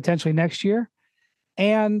this year and potentially next year.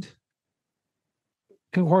 And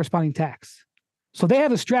corresponding tax. So they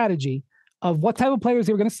have a strategy of what type of players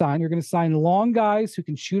they were going to sign. You're going to sign long guys who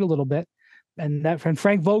can shoot a little bit. And that friend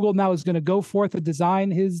Frank Vogel now is going to go forth and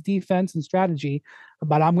design his defense and strategy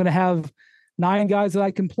about I'm going to have 9 guys that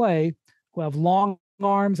I can play who have long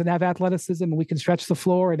arms and have athleticism, and we can stretch the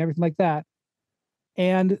floor and everything like that.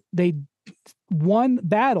 And they won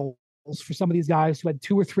battles for some of these guys who had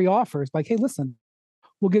 2 or 3 offers, like, hey, listen,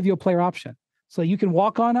 we'll give you a player option. So you can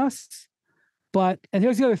walk on us. But, and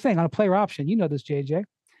here's the other thing on a player option, you know this, JJ.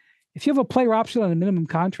 If you have a player option on a minimum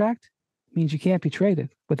contract, it means you can't be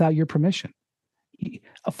traded without your permission.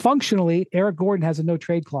 Functionally, Eric Gordon has a no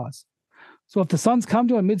trade clause. So if the Suns come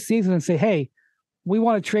to him midseason and say, hey, we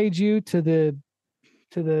want to trade you to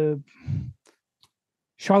the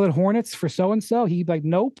Charlotte Hornets for so-and-so, he'd be like,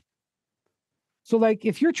 nope. So like,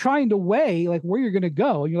 if you're trying to weigh like where you're going to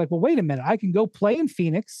go, and you're like, well, wait a minute, I can go play in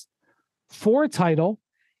Phoenix for a title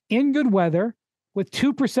in good weather with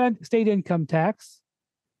 2% state income tax.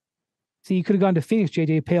 See, you could have gone to Phoenix,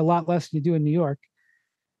 JJ, pay a lot less than you do in New York.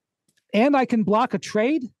 And I can block a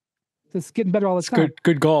trade. That's getting better all the time.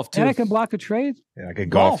 Good golf, too. And I can block a trade. Yeah, I can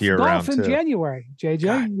golf year round, golf in too. January,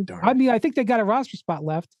 JJ. I mean, I think they got a roster spot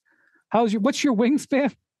left. What's your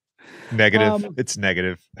wingspan? Negative. It's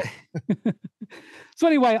negative. So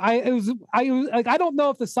anyway, I don't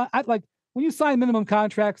know if when you sign minimum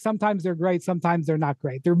contracts, sometimes they're great, sometimes they're not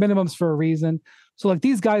great. They're minimums for a reason. So like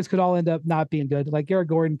these guys could all end up not being good. Like Eric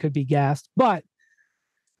Gordon could be gassed, but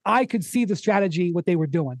I could see the strategy, what they were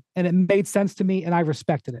doing, and it made sense to me, and I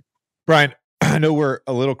respected it. Brian, I know we're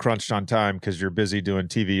a little crunched on time because you're busy doing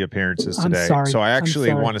TV appearances today. I'm sorry. So I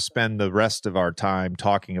actually want to spend the rest of our time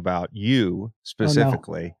talking about you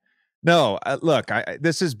specifically. No, look,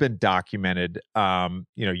 this has been documented.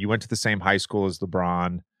 You went to the same high school as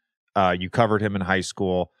LeBron. You covered him in high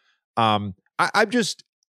school. I'm just,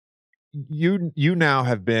 you now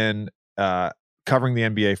have been covering the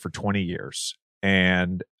NBA for 20 years.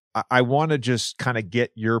 And I want to just kind of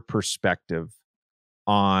get your perspective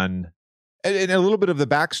on, and a little bit of the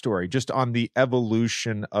backstory, just on the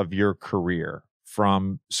evolution of your career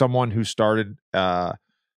from someone who started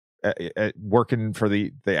working for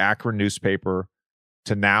the Akron newspaper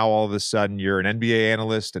to now all of a sudden you're an NBA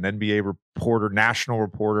analyst, an NBA reporter, national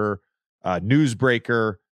reporter,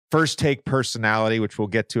 newsbreaker, first take personality, which we'll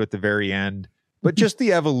get to at the very end. But just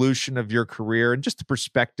the evolution of your career and just the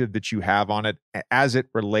perspective that you have on it as it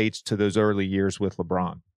relates to those early years with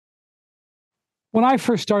LeBron. When I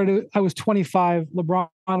first started, I was 25. LeBron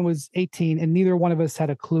was 18, and neither one of us had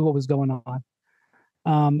a clue what was going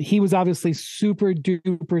on. He was obviously super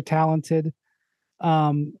duper talented,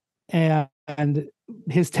 and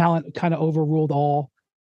his talent kind of overruled all.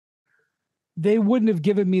 They wouldn't have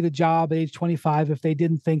given me the job at age 25 if they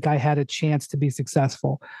didn't think I had a chance to be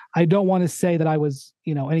successful. I don't want to say that I was,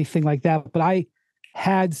 anything like that, but I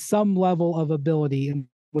had some level of ability,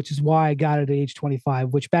 which is why I got it at age 25,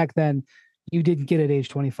 which back then you didn't get at age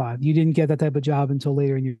 25. You didn't get that type of job until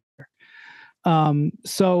later in your career.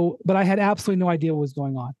 But I had absolutely no idea what was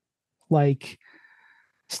going on. Like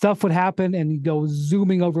stuff would happen and go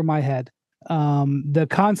zooming over my head. The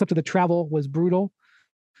concept of the travel was brutal.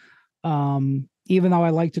 Even though I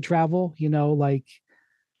like to travel, like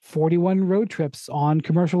 41 road trips on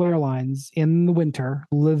commercial airlines in the winter,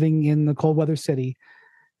 living in the cold weather city,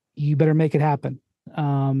 you better make it happen.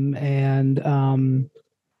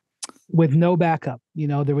 With no backup,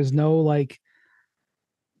 there was no,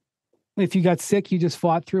 if you got sick, you just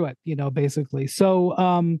fought through it, basically.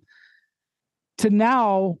 So, to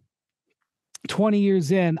now 20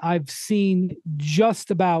 years in, I've seen just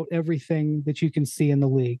about everything that you can see in the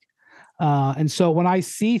league. And so when I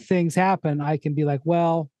see things happen, I can be like,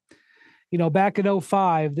 well, back in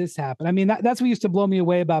 2005, this happened. I mean, that's what used to blow me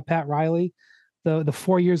away about Pat Riley. The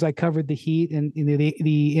 4 years I covered the Heat and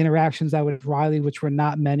the interactions I would have with Riley, which were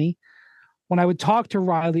not many. When I would talk to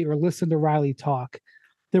Riley or listen to Riley talk,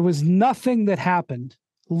 there was nothing that happened,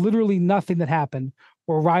 literally nothing that happened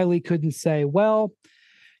where Riley couldn't say, well,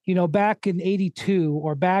 back in 82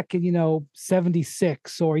 or back in,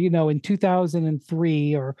 76 or, in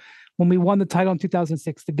 2003 or when we won the title in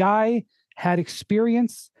 2006, the guy had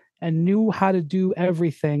experience and knew how to do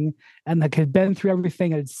everything and had been through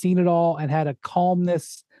everything and had seen it all and had a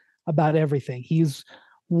calmness about everything. He's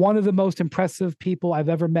one of the most impressive people I've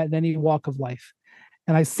ever met in any walk of life.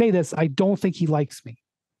 And I say this, I don't think he likes me.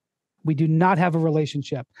 We do not have a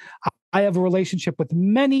relationship. I have a relationship with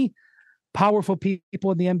many powerful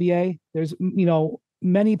people in the NBA. There's,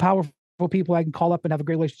 many powerful people I can call up and have a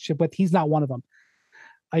great relationship with. He's not one of them.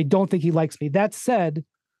 I don't think he likes me. That said,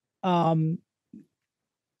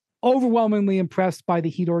 overwhelmingly impressed by the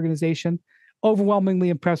Heat organization, overwhelmingly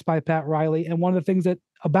impressed by Pat Riley. And one of the things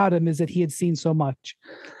about him is that he had seen so much.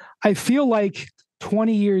 I feel like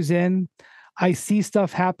 20 years in, I see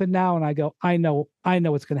stuff happen now and I go, I know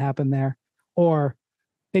what's going to happen there. Or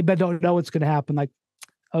maybe I don't know what's going to happen. Like,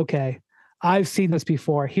 okay, I've seen this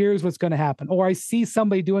before. Here's what's going to happen. Or I see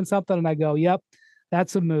somebody doing something and I go, yep,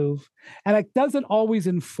 that's a move. And it doesn't always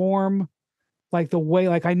inform like the way,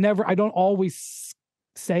 like I don't always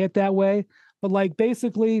say it that way, but like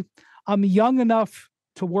basically I'm young enough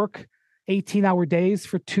to work 18-hour days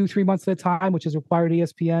for 2-3 months at a time, which is required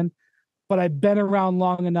ESPN. But I've been around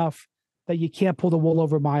long enough that you can't pull the wool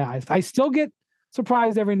over my eyes. I still get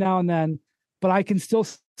surprised every now and then, but I can still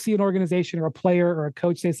see an organization or a player or a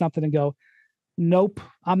coach say something and go, nope,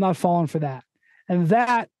 I'm not falling for that. And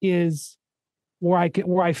that is where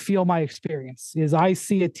I feel my experience is I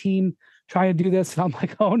see a team trying to do this. And I'm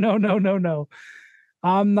like, oh, no.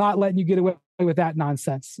 I'm not letting you get away with that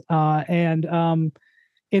nonsense. I'm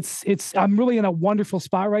really in a wonderful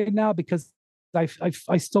spot right now because I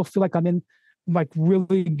still feel like I'm in like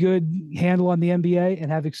really good handle on the NBA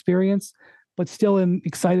and have experience, but still am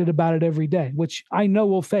excited about it every day, which I know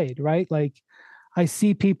will fade, right? Like I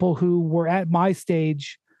see people who were at my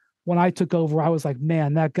stage when I took over. I was like,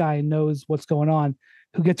 man, that guy knows what's going on,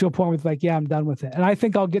 who get to a point where it's like, yeah, I'm done with it. And I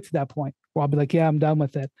think I'll get to that point where I'll be like, yeah, I'm done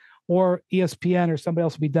with it. Or ESPN or somebody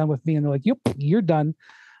else will be done with me. And they're like, yep, you're done.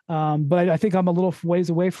 But I think I'm a little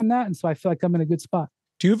ways away from that. And so I feel like I'm in a good spot.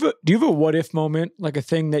 Do you have a what if moment, like a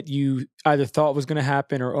thing that you either thought was going to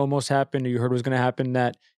happen or almost happened or you heard was going to happen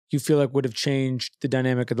that you feel like would have changed the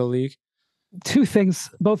dynamic of the league? Two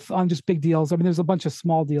things, both on just big deals. I mean, there's a bunch of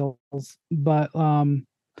small deals, but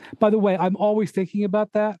by the way, I'm always thinking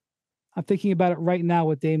about that. I'm thinking about it right now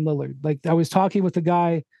with Dame Lillard. Like I was talking with a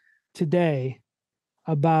guy today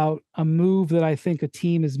about a move that I think a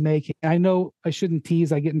team is making. I know I shouldn't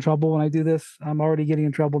tease. I get in trouble when I do this. I'm already getting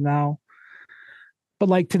in trouble now. But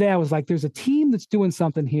like today, I was like, there's a team that's doing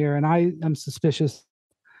something here, and I am suspicious.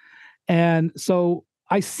 And so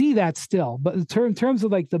I see that still. But in terms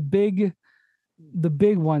of like the big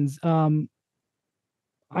ones,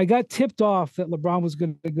 I got tipped off that LeBron was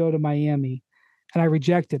going to go to Miami, and I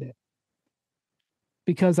rejected it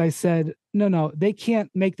because I said, no, they can't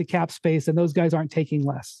make the cap space, and those guys aren't taking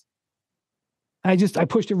less. I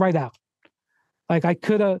pushed it right out. Like I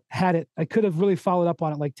could have had it. I could have really followed up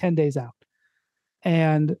on it like 10 days out.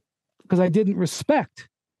 And because I didn't respect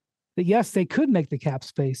that, yes, they could make the cap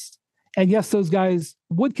space. And yes, those guys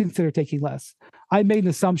would consider taking less. I made an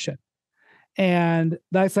assumption. And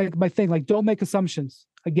that's like my thing, like don't make assumptions.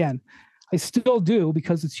 Again, I still do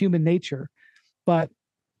because it's human nature. But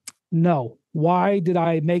no, why did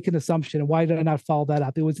I make an assumption? And why did I not follow that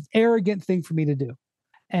up? It was an arrogant thing for me to do.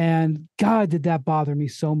 And God, did that bother me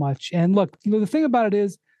so much. And look, the thing about it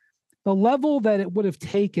is the level that it would have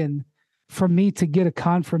taken for me to get a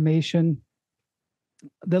confirmation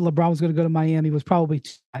that LeBron was going to go to Miami was probably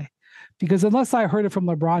too high. Because unless I heard it from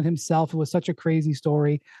LeBron himself, it was such a crazy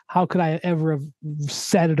story. How could I ever have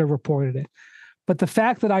said it or reported it? But the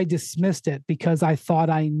fact that I dismissed it because I thought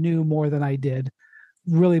I knew more than I did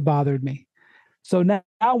really bothered me. So now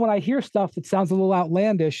when I hear stuff that sounds a little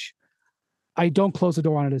outlandish, I don't close the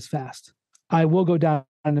door on it as fast. I will go down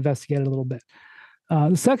and investigate it a little bit.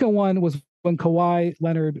 The second one was when Kawhi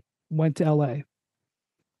Leonard went to LA.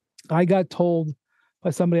 I got told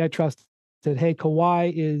by somebody I trusted, hey,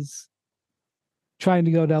 Kawhi is trying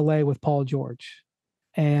to go to LA with Paul George.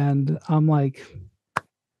 And I'm like,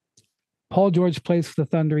 Paul George plays for the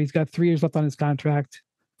Thunder. He's got 3 years left on his contract.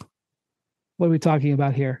 What are we talking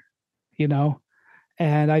about here?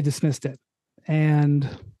 And I dismissed it and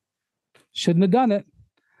shouldn't have done it.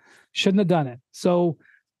 So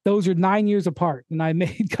those are 9 years apart. And I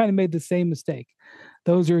kind of made the same mistake.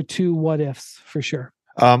 Those are two what ifs for sure.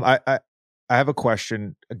 I have a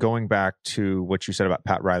question going back to what you said about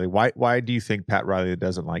Pat Riley. Why do you think Pat Riley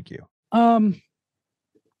doesn't like you? I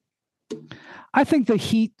think the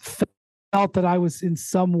Heat felt that I was in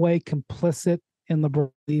some way complicit in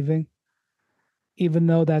LeBron leaving, even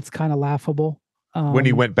though that's kind of laughable. When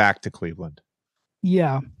he went back to Cleveland.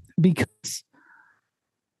 Yeah, because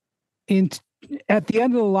at the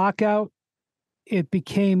end of the lockout, it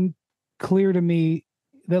became clear to me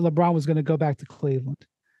that LeBron was going to go back to Cleveland.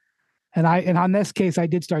 And on this case, I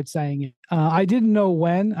did start saying it. I didn't know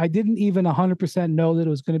when. I didn't even 100% know that it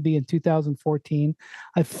was going to be in 2014.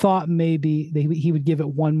 I thought maybe he would give it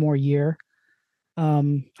one more year.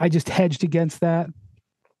 I just hedged against that.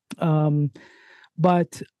 And by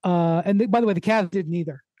the way, the Cavs didn't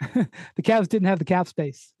either. The Cavs didn't have the cap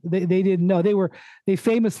space. They didn't know. They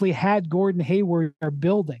famously had Gordon Hayward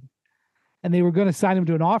building. and they were going to sign him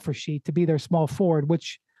to an offer sheet to be their small forward,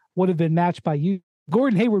 which would have been matched by you.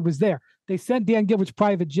 Gordon Hayward was there. They sent Dan Gilbert's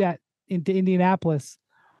private jet into Indianapolis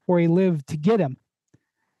where he lived to get him.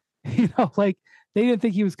 Like they didn't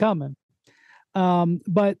think he was coming.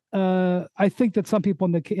 But I think that some people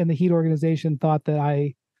in the Heat organization thought that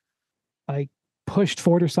I pushed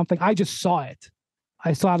for it or something. I just saw it.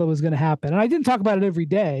 I saw it was going to happen. And I didn't talk about it every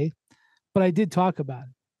day, but I did talk about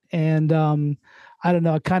it. And I don't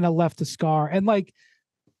know, it kind of left a scar. And like,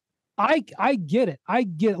 I get it. I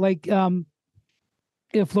get it. Like,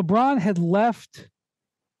 if LeBron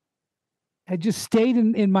had just stayed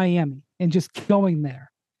in Miami and just going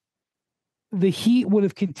there, the Heat would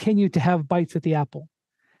have continued to have bites at the apple.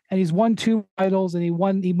 And he's won 2 titles, and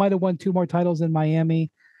he might have won 2 more titles in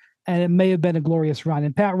Miami, and it may have been a glorious run.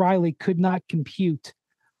 And Pat Riley could not compute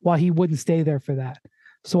why he wouldn't stay there for that.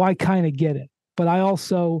 So I kind of get it. But I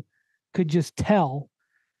also could just tell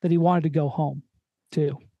that he wanted to go home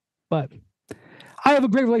too. But I have a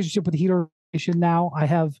great relationship with the Heat organization now. I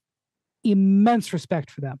have immense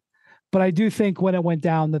respect for them. But I do think when it went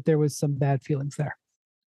down that there was some bad feelings there.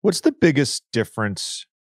 What's the biggest difference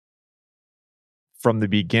from the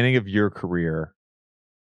beginning of your career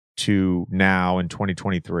to now in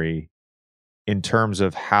 2023 in terms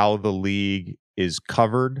of how the league is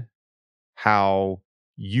covered, how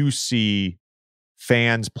you see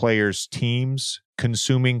fans, players, teams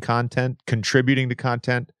consuming content, contributing to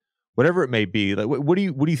content, whatever it may be? Like, what do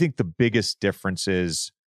you think the biggest difference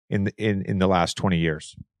is in the last 20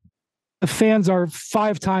 years? The fans are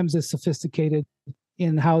 5 times as sophisticated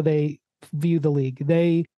in how they view the league.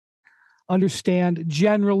 They understand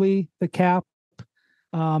generally the cap.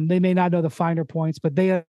 They may not know the finer points, but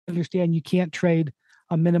they understand you can't trade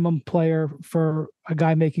a minimum player for a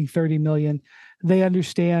guy making $30 million. They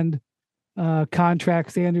understand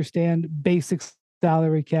contracts. They understand basic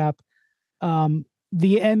salary cap. The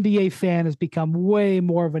NBA fan has become way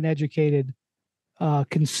more of an educated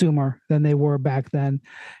consumer than they were back then.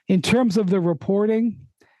 In terms of the reporting,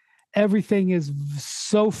 everything is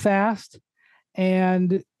so fast,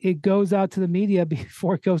 and it goes out to the media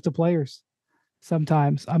before it goes to players.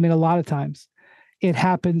 Sometimes, I mean, a lot of times it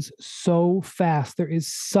happens so fast. There is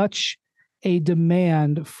such a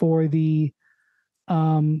demand for to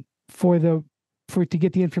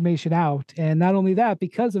get the information out. And not only that,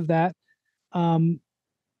 because of that, that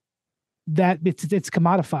it's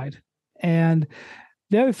commodified. And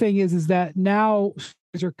the other thing is that now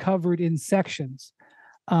stories are covered in sections.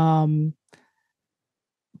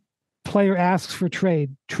 Player asks for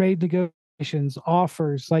trade negotiations,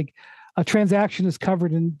 offers. Like a transaction is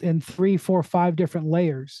covered in 3, 4, 5 different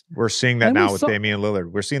layers. We're seeing that now with Damian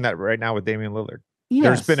Lillard. We're seeing that right now with Damian Lillard. Yes,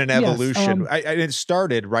 there's been an evolution. Yes, it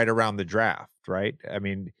started right around the draft, right? I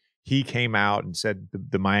mean, he came out and said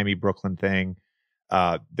the Miami Brooklyn thing.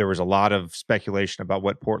 There was a lot of speculation about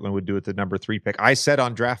what Portland would do with the number 3 pick. I said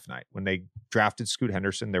on draft night when they drafted Scoot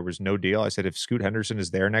Henderson, there was no deal. I said, if Scoot Henderson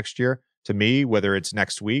is there next year, to me, whether it's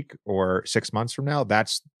next week or 6 months from now,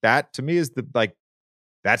 that to me is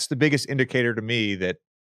that's the biggest indicator to me that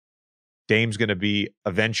Dame's going to be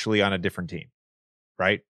eventually on a different team,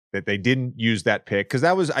 right? That they didn't use that pick, because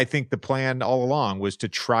that was, I think, the plan all along, was to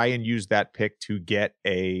try and use that pick to get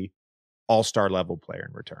a all-star level player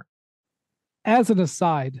in return. As an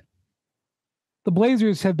aside, the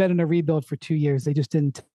Blazers have been in a rebuild for 2 years. They just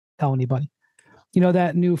didn't tell anybody. You know,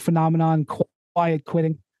 that new phenomenon, quiet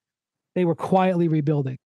quitting? They were quietly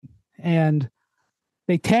rebuilding. And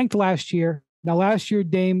they tanked last year. Now, last year,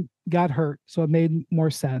 Dame got hurt, so it made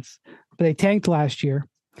more sense. But they tanked last year.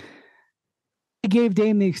 They gave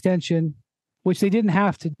Dame the extension, which they didn't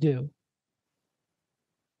have to do.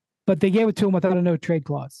 But they gave it to him without a no-trade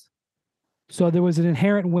clause. So there was an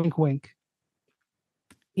inherent wink-wink.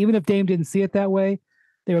 Even if Dame didn't see it that way,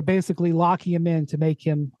 they were basically locking him in to make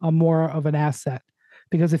him a more of an asset.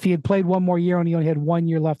 Because if he had played one more year and he only had 1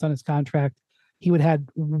 year left on his contract, he would have had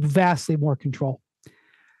vastly more control.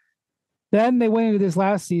 Then they went into this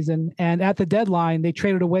last season, and at the deadline, they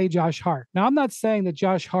traded away Josh Hart. Now, I'm not saying that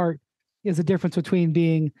Josh Hart is a difference between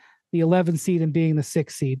being the 11th seed and being the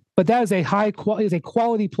 6th seed, but that is a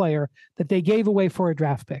quality player that they gave away for a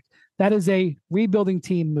draft pick. That is a rebuilding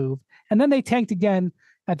team move. And then they tanked again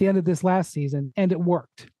at the end of this last season, and it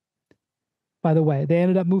worked. By the way, they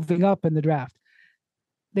ended up moving up in the draft.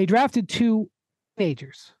 They drafted 2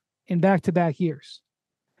 majors in back-to-back years.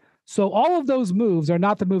 So all of those moves are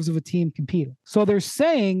not the moves of a team competing. So they're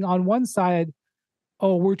saying on one side,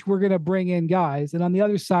 oh, we're going to bring in guys. And on the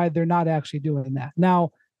other side, they're not actually doing that.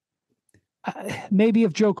 Now, maybe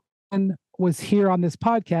if Joe Cohen was here on this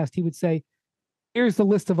podcast, he would say, here's the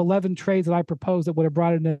list of 11 trades that I proposed that would have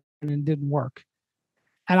brought in and didn't work.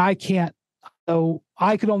 And I can't, so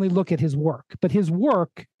I could only look at his work, but his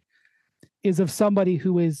work is of somebody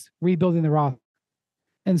who is rebuilding the roster.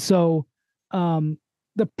 And so,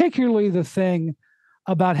 particularly the thing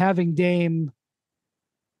about having Dame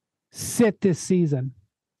sit this season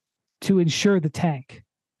to ensure the tank,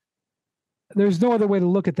 there's no other way to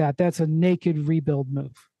look at that. That's a naked rebuild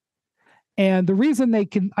move. And the reason they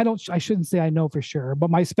can, I shouldn't say I know for sure, but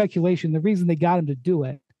my speculation, the reason they got him to do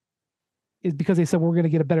it is because they said, we're going to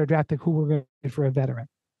get a better draft pick who we're going to get for a veteran.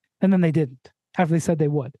 And then they didn't, after they said they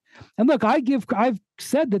would. And look, I've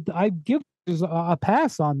said that I give a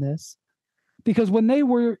pass on this because when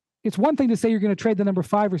it's one thing to say you're going to trade the number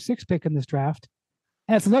 5 or 6 pick in this draft.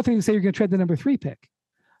 And it's another thing to say you're going to trade the number 3 pick.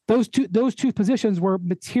 Those two positions were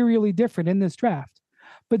materially different in this draft,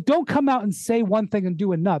 but don't come out and say one thing and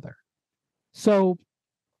do another. So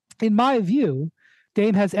in my view,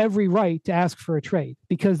 Dame has every right to ask for a trade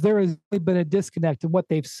because there has been a disconnect in what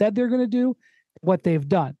they've said they're going to do, what they've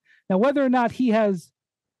done. Now, whether or not he has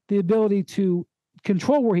the ability to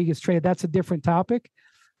control where he gets traded, that's a different topic.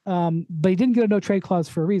 But he didn't get a no trade clause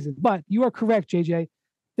for a reason. But you are correct, JJ.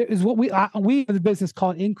 There is what we in the business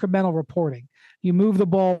call incremental reporting. You move the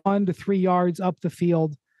ball 1 to 3 yards up the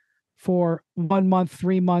field for 1 month,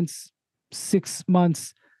 3 months, 6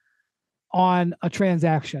 months on a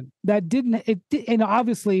transaction. That didn't, and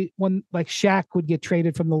obviously when like Shaq would get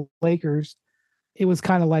traded from the Lakers, it was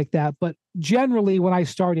kind of like that. But generally when I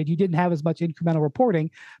started, you didn't have as much incremental reporting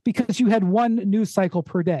because you had one news cycle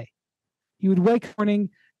per day. You would wake up morning,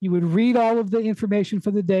 you would read all of the information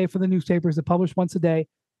for the day for the newspapers that publish once a day.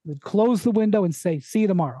 You would close the window and say, see you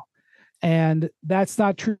tomorrow. And that's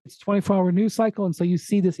not true. It's 24-hour news cycle. And so you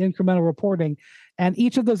see this incremental reporting, and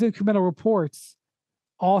each of those incremental reports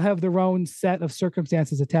all have their own set of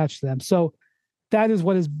circumstances attached to them. So that is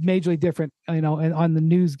what is majorly different, and on the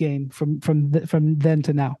news game from then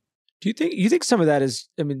to now. Do you think some of that is,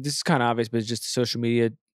 I mean, this is kind of obvious, but it's just a social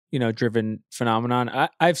media, driven phenomenon.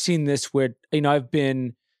 I've seen this where, I've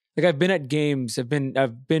been at games, I've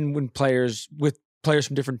been with players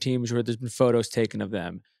from different teams where there's been photos taken of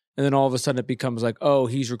them. And then all of a sudden it becomes like, oh,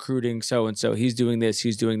 he's recruiting so-and-so, he's doing this,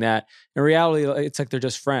 he's doing that. In reality, it's like they're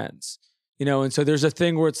just friends, and so there's a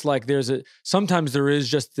thing where it's like sometimes there is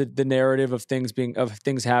just the narrative of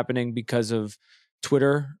things happening because of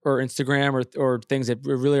Twitter or Instagram or things that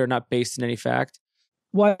really are not based in any fact.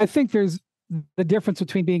 Well, I think there's the difference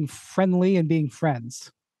between being friendly and being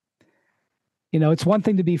friends. It's one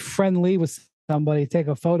thing to be friendly with somebody, take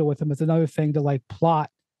a photo with them. It's another thing to like plot.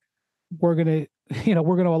 We're going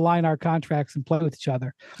to align our contracts and play with each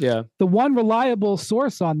other. Yeah. The one reliable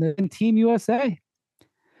source on this, Team USA.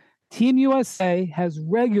 Team USA has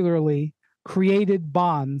regularly created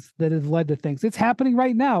bonds that have led to things. It's happening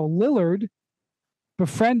right now. Lillard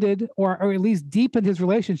befriended or at least deepened his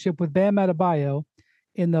relationship with Bam Adebayo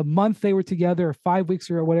in the month they were together, or 5 weeks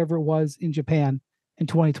or whatever it was in Japan in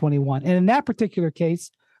 2021. And in that particular case,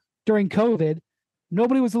 during COVID,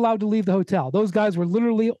 nobody was allowed to leave the hotel. Those guys were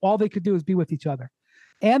literally, all they could do is be with each other.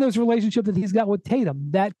 And there's a relationship that he's got with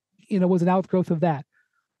Tatum that, was an outgrowth of that.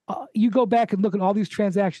 You go back and look at all these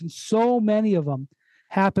transactions. So many of them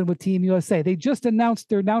happened with Team USA. They're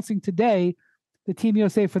announcing today the Team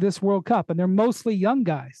USA for this World Cup, and they're mostly young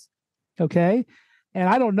guys. Okay. And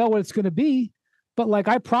I don't know what it's going to be, but like,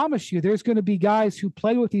 I promise you, there's going to be guys who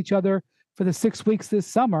play with each other for the 6 weeks this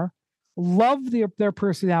summer, love their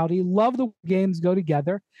personality, love the games go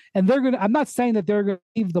together. And I'm not saying that they're going to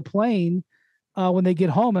leave the plane when they get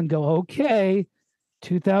home and go, okay,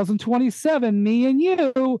 2027, me and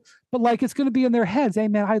you, but like, it's going to be in their heads. Hey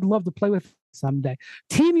man, I'd love to play with someday.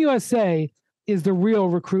 Team USA is the real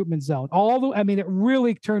recruitment zone. It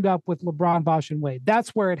really turned up with LeBron, Bosh, and Wade. That's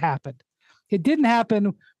where it happened. It didn't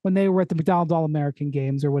happen when they were at the McDonald's All-American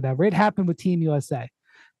games or whatever. It happened with Team USA.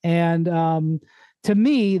 And to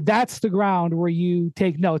me, that's the ground where you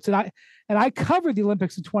take notes. And I covered the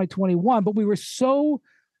Olympics in 2021, but we were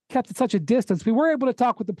kept at such a distance. We were able to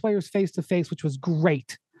talk with the players face to face, which was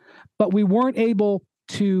great, but we weren't able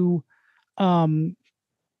to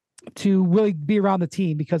really be around the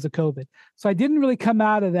team because of COVID. So I didn't really come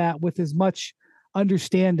out of that with as much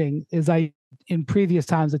understanding as I in previous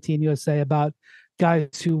times at Team USA about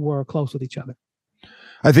guys who were close with each other.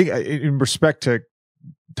 I think in respect to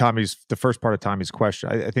the first part of Tommy's question,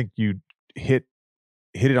 I think you hit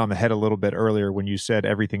it on the head a little bit earlier when you said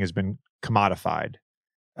everything has been commodified.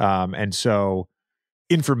 And so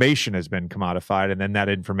information has been commodified, and then that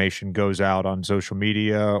information goes out on social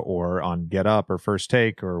media or on Get Up or First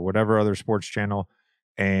Take or whatever other sports channel.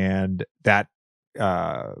 And that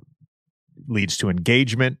leads to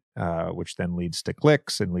engagement. which then leads to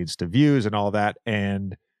clicks and leads to views and all that.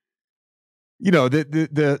 And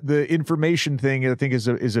the information thing, I think,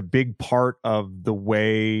 is a big part of the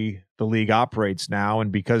way the league operates now.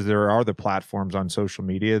 And because there are the platforms on social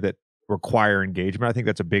media that require engagement, I think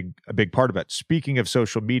that's a big part of it. Speaking of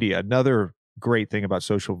social media, another great thing about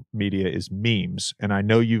social media is memes. And I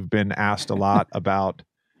know you've been asked a lot about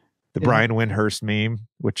the Brian Windhorst meme,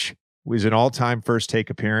 which was an all-time First Take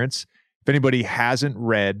appearance. If anybody hasn't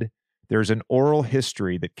read, there's an oral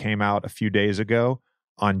history that came out a few days ago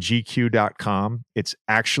on GQ.com. It's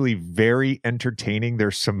actually very entertaining.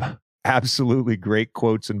 There's some absolutely great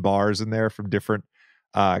quotes and bars in there from different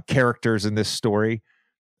characters in this story.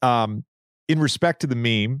 In respect to the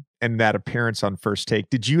meme and that appearance on First Take,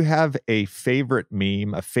 did you have a favorite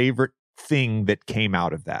meme, a favorite thing that came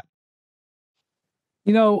out of that?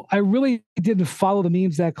 I really didn't follow the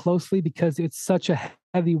memes that closely because it's such a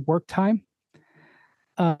heavy work time.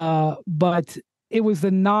 But it was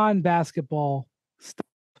the non-basketball stuff.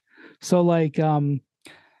 So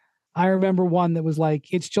I remember one that was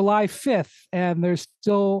like, it's July 5th and there's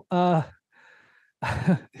still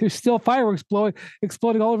fireworks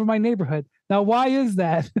exploding all over my neighborhood. Now, why is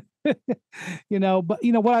that? But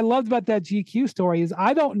what I loved about that GQ story is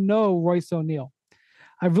I don't know Royce O'Neal.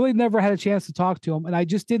 I've really never had a chance to talk to him, and I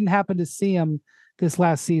just didn't happen to see him this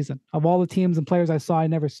last season. Of all the teams and players I saw, I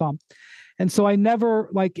never saw him. And so I never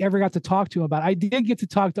ever got to talk to him about it. I did get to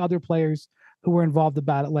talk to other players who were involved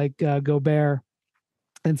about it, like Gobert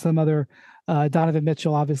and some other Donovan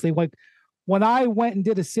Mitchell, obviously. Like when I went and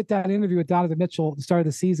did a sit-down interview with Donovan Mitchell at the start of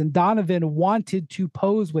the season, Donovan wanted to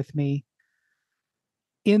pose with me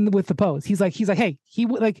with the pose. He's like, hey,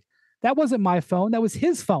 that wasn't my phone. That was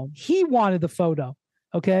his phone. He wanted the photo.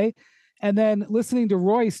 Okay. And then listening to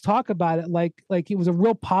Royce talk about it, like it was a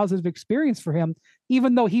real positive experience for him,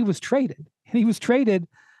 even though he was traded. And he was traded,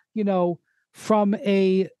 from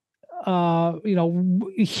a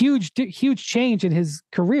huge change in his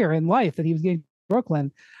career and life that he was getting in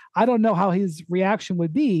Brooklyn. I don't know how his reaction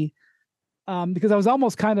would be, because I was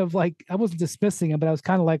almost kind of like, I wasn't dismissing him, but I was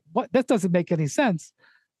kind of like, what? That doesn't make any sense.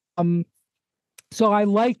 So I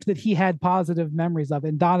liked that he had positive memories of it.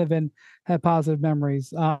 And Donovan had positive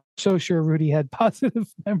memories. So sure Rudy had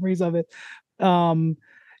positive memories of it. Donovan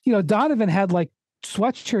had like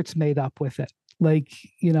sweatshirts made up with it,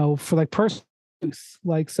 for like personal use.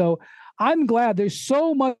 So I'm glad there's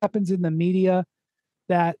so much happens in the media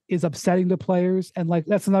that is upsetting to players. And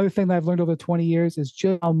that's another thing that I've learned over 20 years is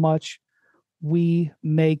just how much we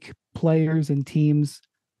make players and teams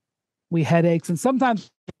headaches. And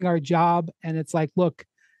sometimes our job, and it's like, look,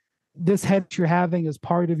 this headache you're having is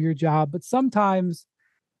part of your job, but sometimes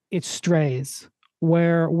it strays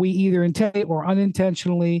where we either intentionally or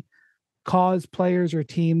unintentionally cause players or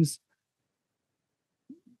teams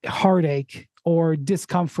heartache or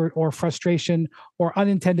discomfort or frustration or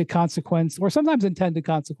unintended consequence, or sometimes intended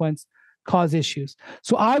consequence, cause issues.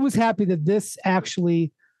 So I was happy that this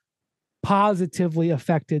actually positively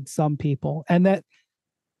affected some people, and that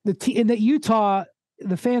the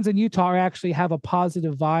fans in Utah actually have a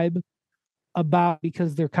positive vibe about,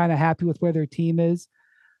 because they're kind of happy with where their team is.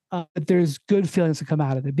 But there's good feelings that come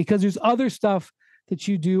out of it, because there's other stuff that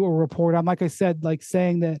you do or report on. Like I said, like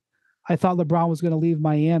saying that I thought LeBron was going to leave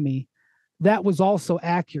Miami. That was also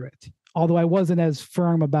accurate, although I wasn't as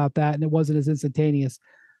firm about that and it wasn't as instantaneous.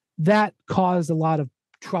 That caused a lot of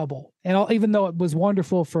trouble. And even though it was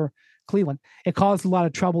wonderful for Cleveland, it caused a lot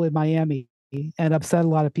of trouble in Miami and upset a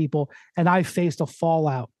lot of people. And I faced a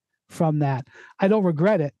fallout from that. I don't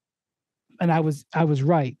regret it. And I was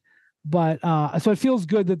right. But so it feels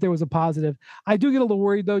good that there was a positive. I do get a little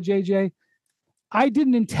worried though, JJ. I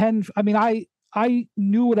didn't intend, I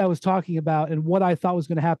knew what I was talking about, and what I thought was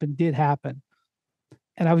going to happen did happen.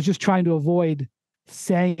 And I was just trying to avoid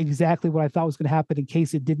saying exactly what I thought was going to happen in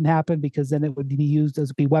case it didn't happen, because then it would be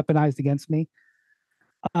weaponized against me.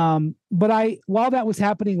 But while that was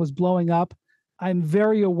happening, was blowing up, I'm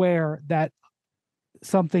very aware that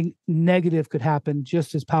something negative could happen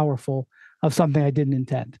just as powerful of something I didn't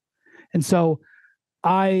intend. And so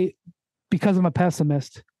because I'm a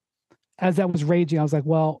pessimist, as that was raging, I was like,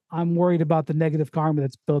 well, I'm worried about the negative karma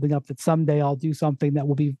that's building up, that someday I'll do something that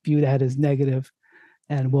will be viewed as negative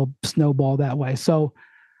and will snowball that way. So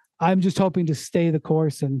I'm just hoping to stay the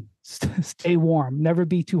course and stay warm, never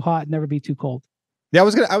be too hot, never be too cold. Yeah, I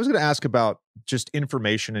was gonna ask about just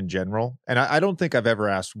information in general, and I don't think I've ever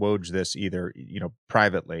asked Woj this either,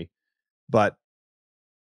 privately, but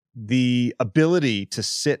the ability to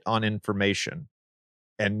sit on information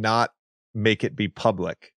and not make it be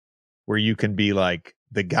public, where you can be like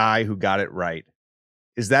the guy who got it right,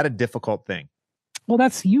 is that a difficult thing? Well,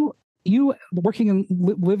 that's you working and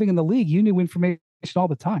living in the league. You knew information all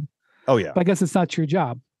the time. Oh yeah. But I guess it's not your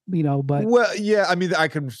job, but. Well, yeah. I mean, I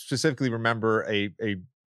can specifically remember a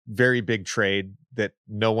very big trade that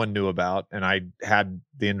no one knew about. And I had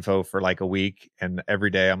the info for like a week, and every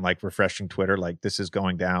day I'm like refreshing Twitter, like this is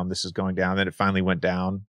going down. Then it finally went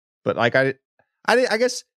down. But like, I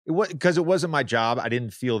guess it was because it wasn't my job. I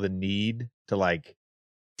didn't feel the need to like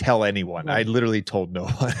tell anyone. Right. I literally told no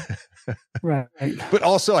one. Right. But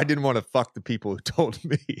also I didn't want to fuck the people who told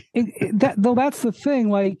me. That's the thing.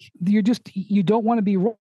 Like you don't want to be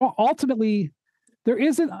wrong. Ultimately,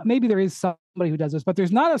 maybe there is somebody who does this, but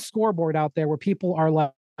there's not a scoreboard out there where people are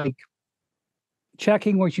like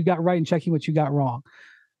checking what you got right and checking what you got wrong.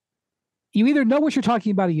 You either know what you're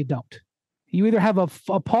talking about or you don't. You either have a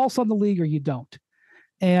pulse on the league or you don't.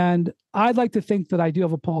 And I'd like to think that I do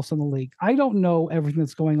have a pulse on the league. I don't know everything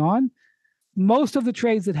that's going on. Most of the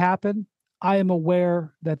trades that happen, I am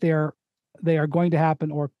aware that they are going to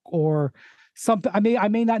happen or something. I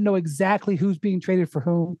may not know exactly who's being traded for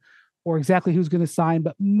whom or exactly who's going to sign,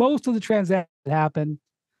 but most of the transactions that happen,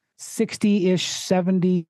 60-ish,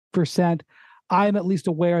 70%, I'm at least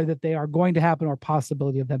aware that they are going to happen or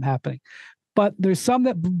possibility of them happening. But there's some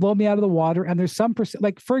that blow me out of the water, and there's some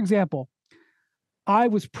like, for example, I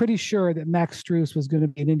was pretty sure that Max Strus was going to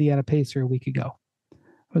be an Indiana Pacer a week ago. There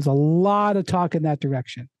was a lot of talk in that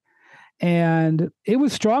direction. And it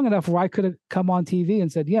was strong enough where I could have come on TV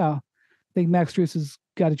and said, yeah, I think Max Strus has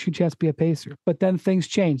got a true chance to be a Pacer. But then things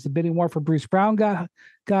changed. The bidding war for Bruce Brown got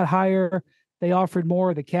higher. They offered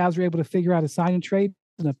more. The Cavs were able to figure out a sign and trade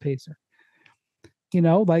and a Pacer.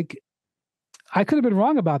 Like I could have been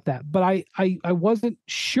wrong about that, but I wasn't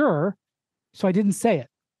sure, so I didn't say it.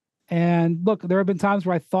 And look, there have been times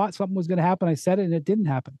where I thought something was going to happen. I said it and it didn't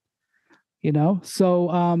happen,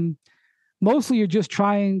 So mostly you're just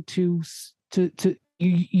trying to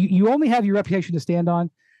you only have your reputation to stand on.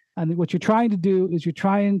 And what you're trying to do is you're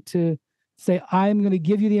trying to say, I'm going to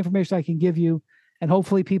give you the information I can give you. And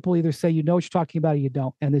hopefully people either say, you know what you're talking about or you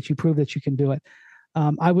don't, and that you prove that you can do it.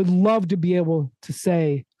 I would love to be able to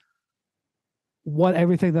say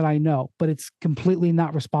everything that I know, but it's completely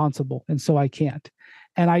not responsible. And so I can't.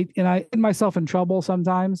 And I get myself in trouble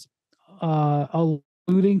sometimes,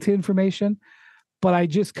 alluding to information, but I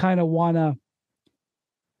just kind of want to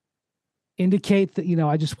indicate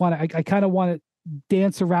that, I kind of want to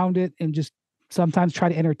dance around it and just sometimes try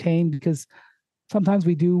to entertain, because sometimes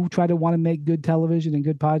we do try to want to make good television and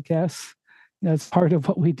good podcasts. It's part of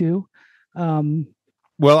what we do.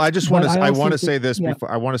 Well, I want to say this yeah.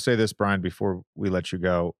 before I want to say this, Brian, before we let you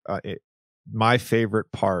go. My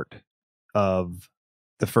favorite part of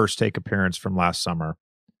the First Take appearance from last summer,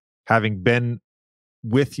 having been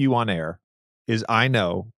with you on air, is I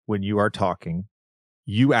know when you are talking,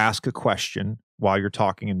 you ask a question while you're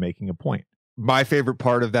talking and making a point. My favorite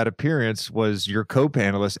part of that appearance was your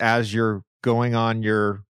co-panelist, as you're going on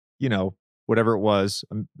your, whatever it was,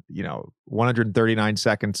 139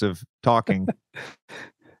 seconds of talking,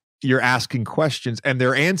 you're asking questions and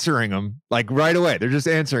they're answering them like right away. They're just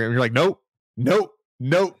answering them. You're like, nope.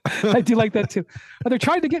 I do like that too. They're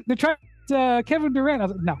trying Kevin Durant. I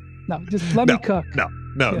was like, no, just let me cook.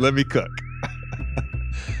 No, let me cook.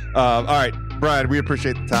 All right, Brian, we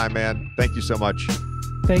appreciate the time, man. Thank you so much.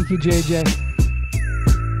 Thank you, JJ.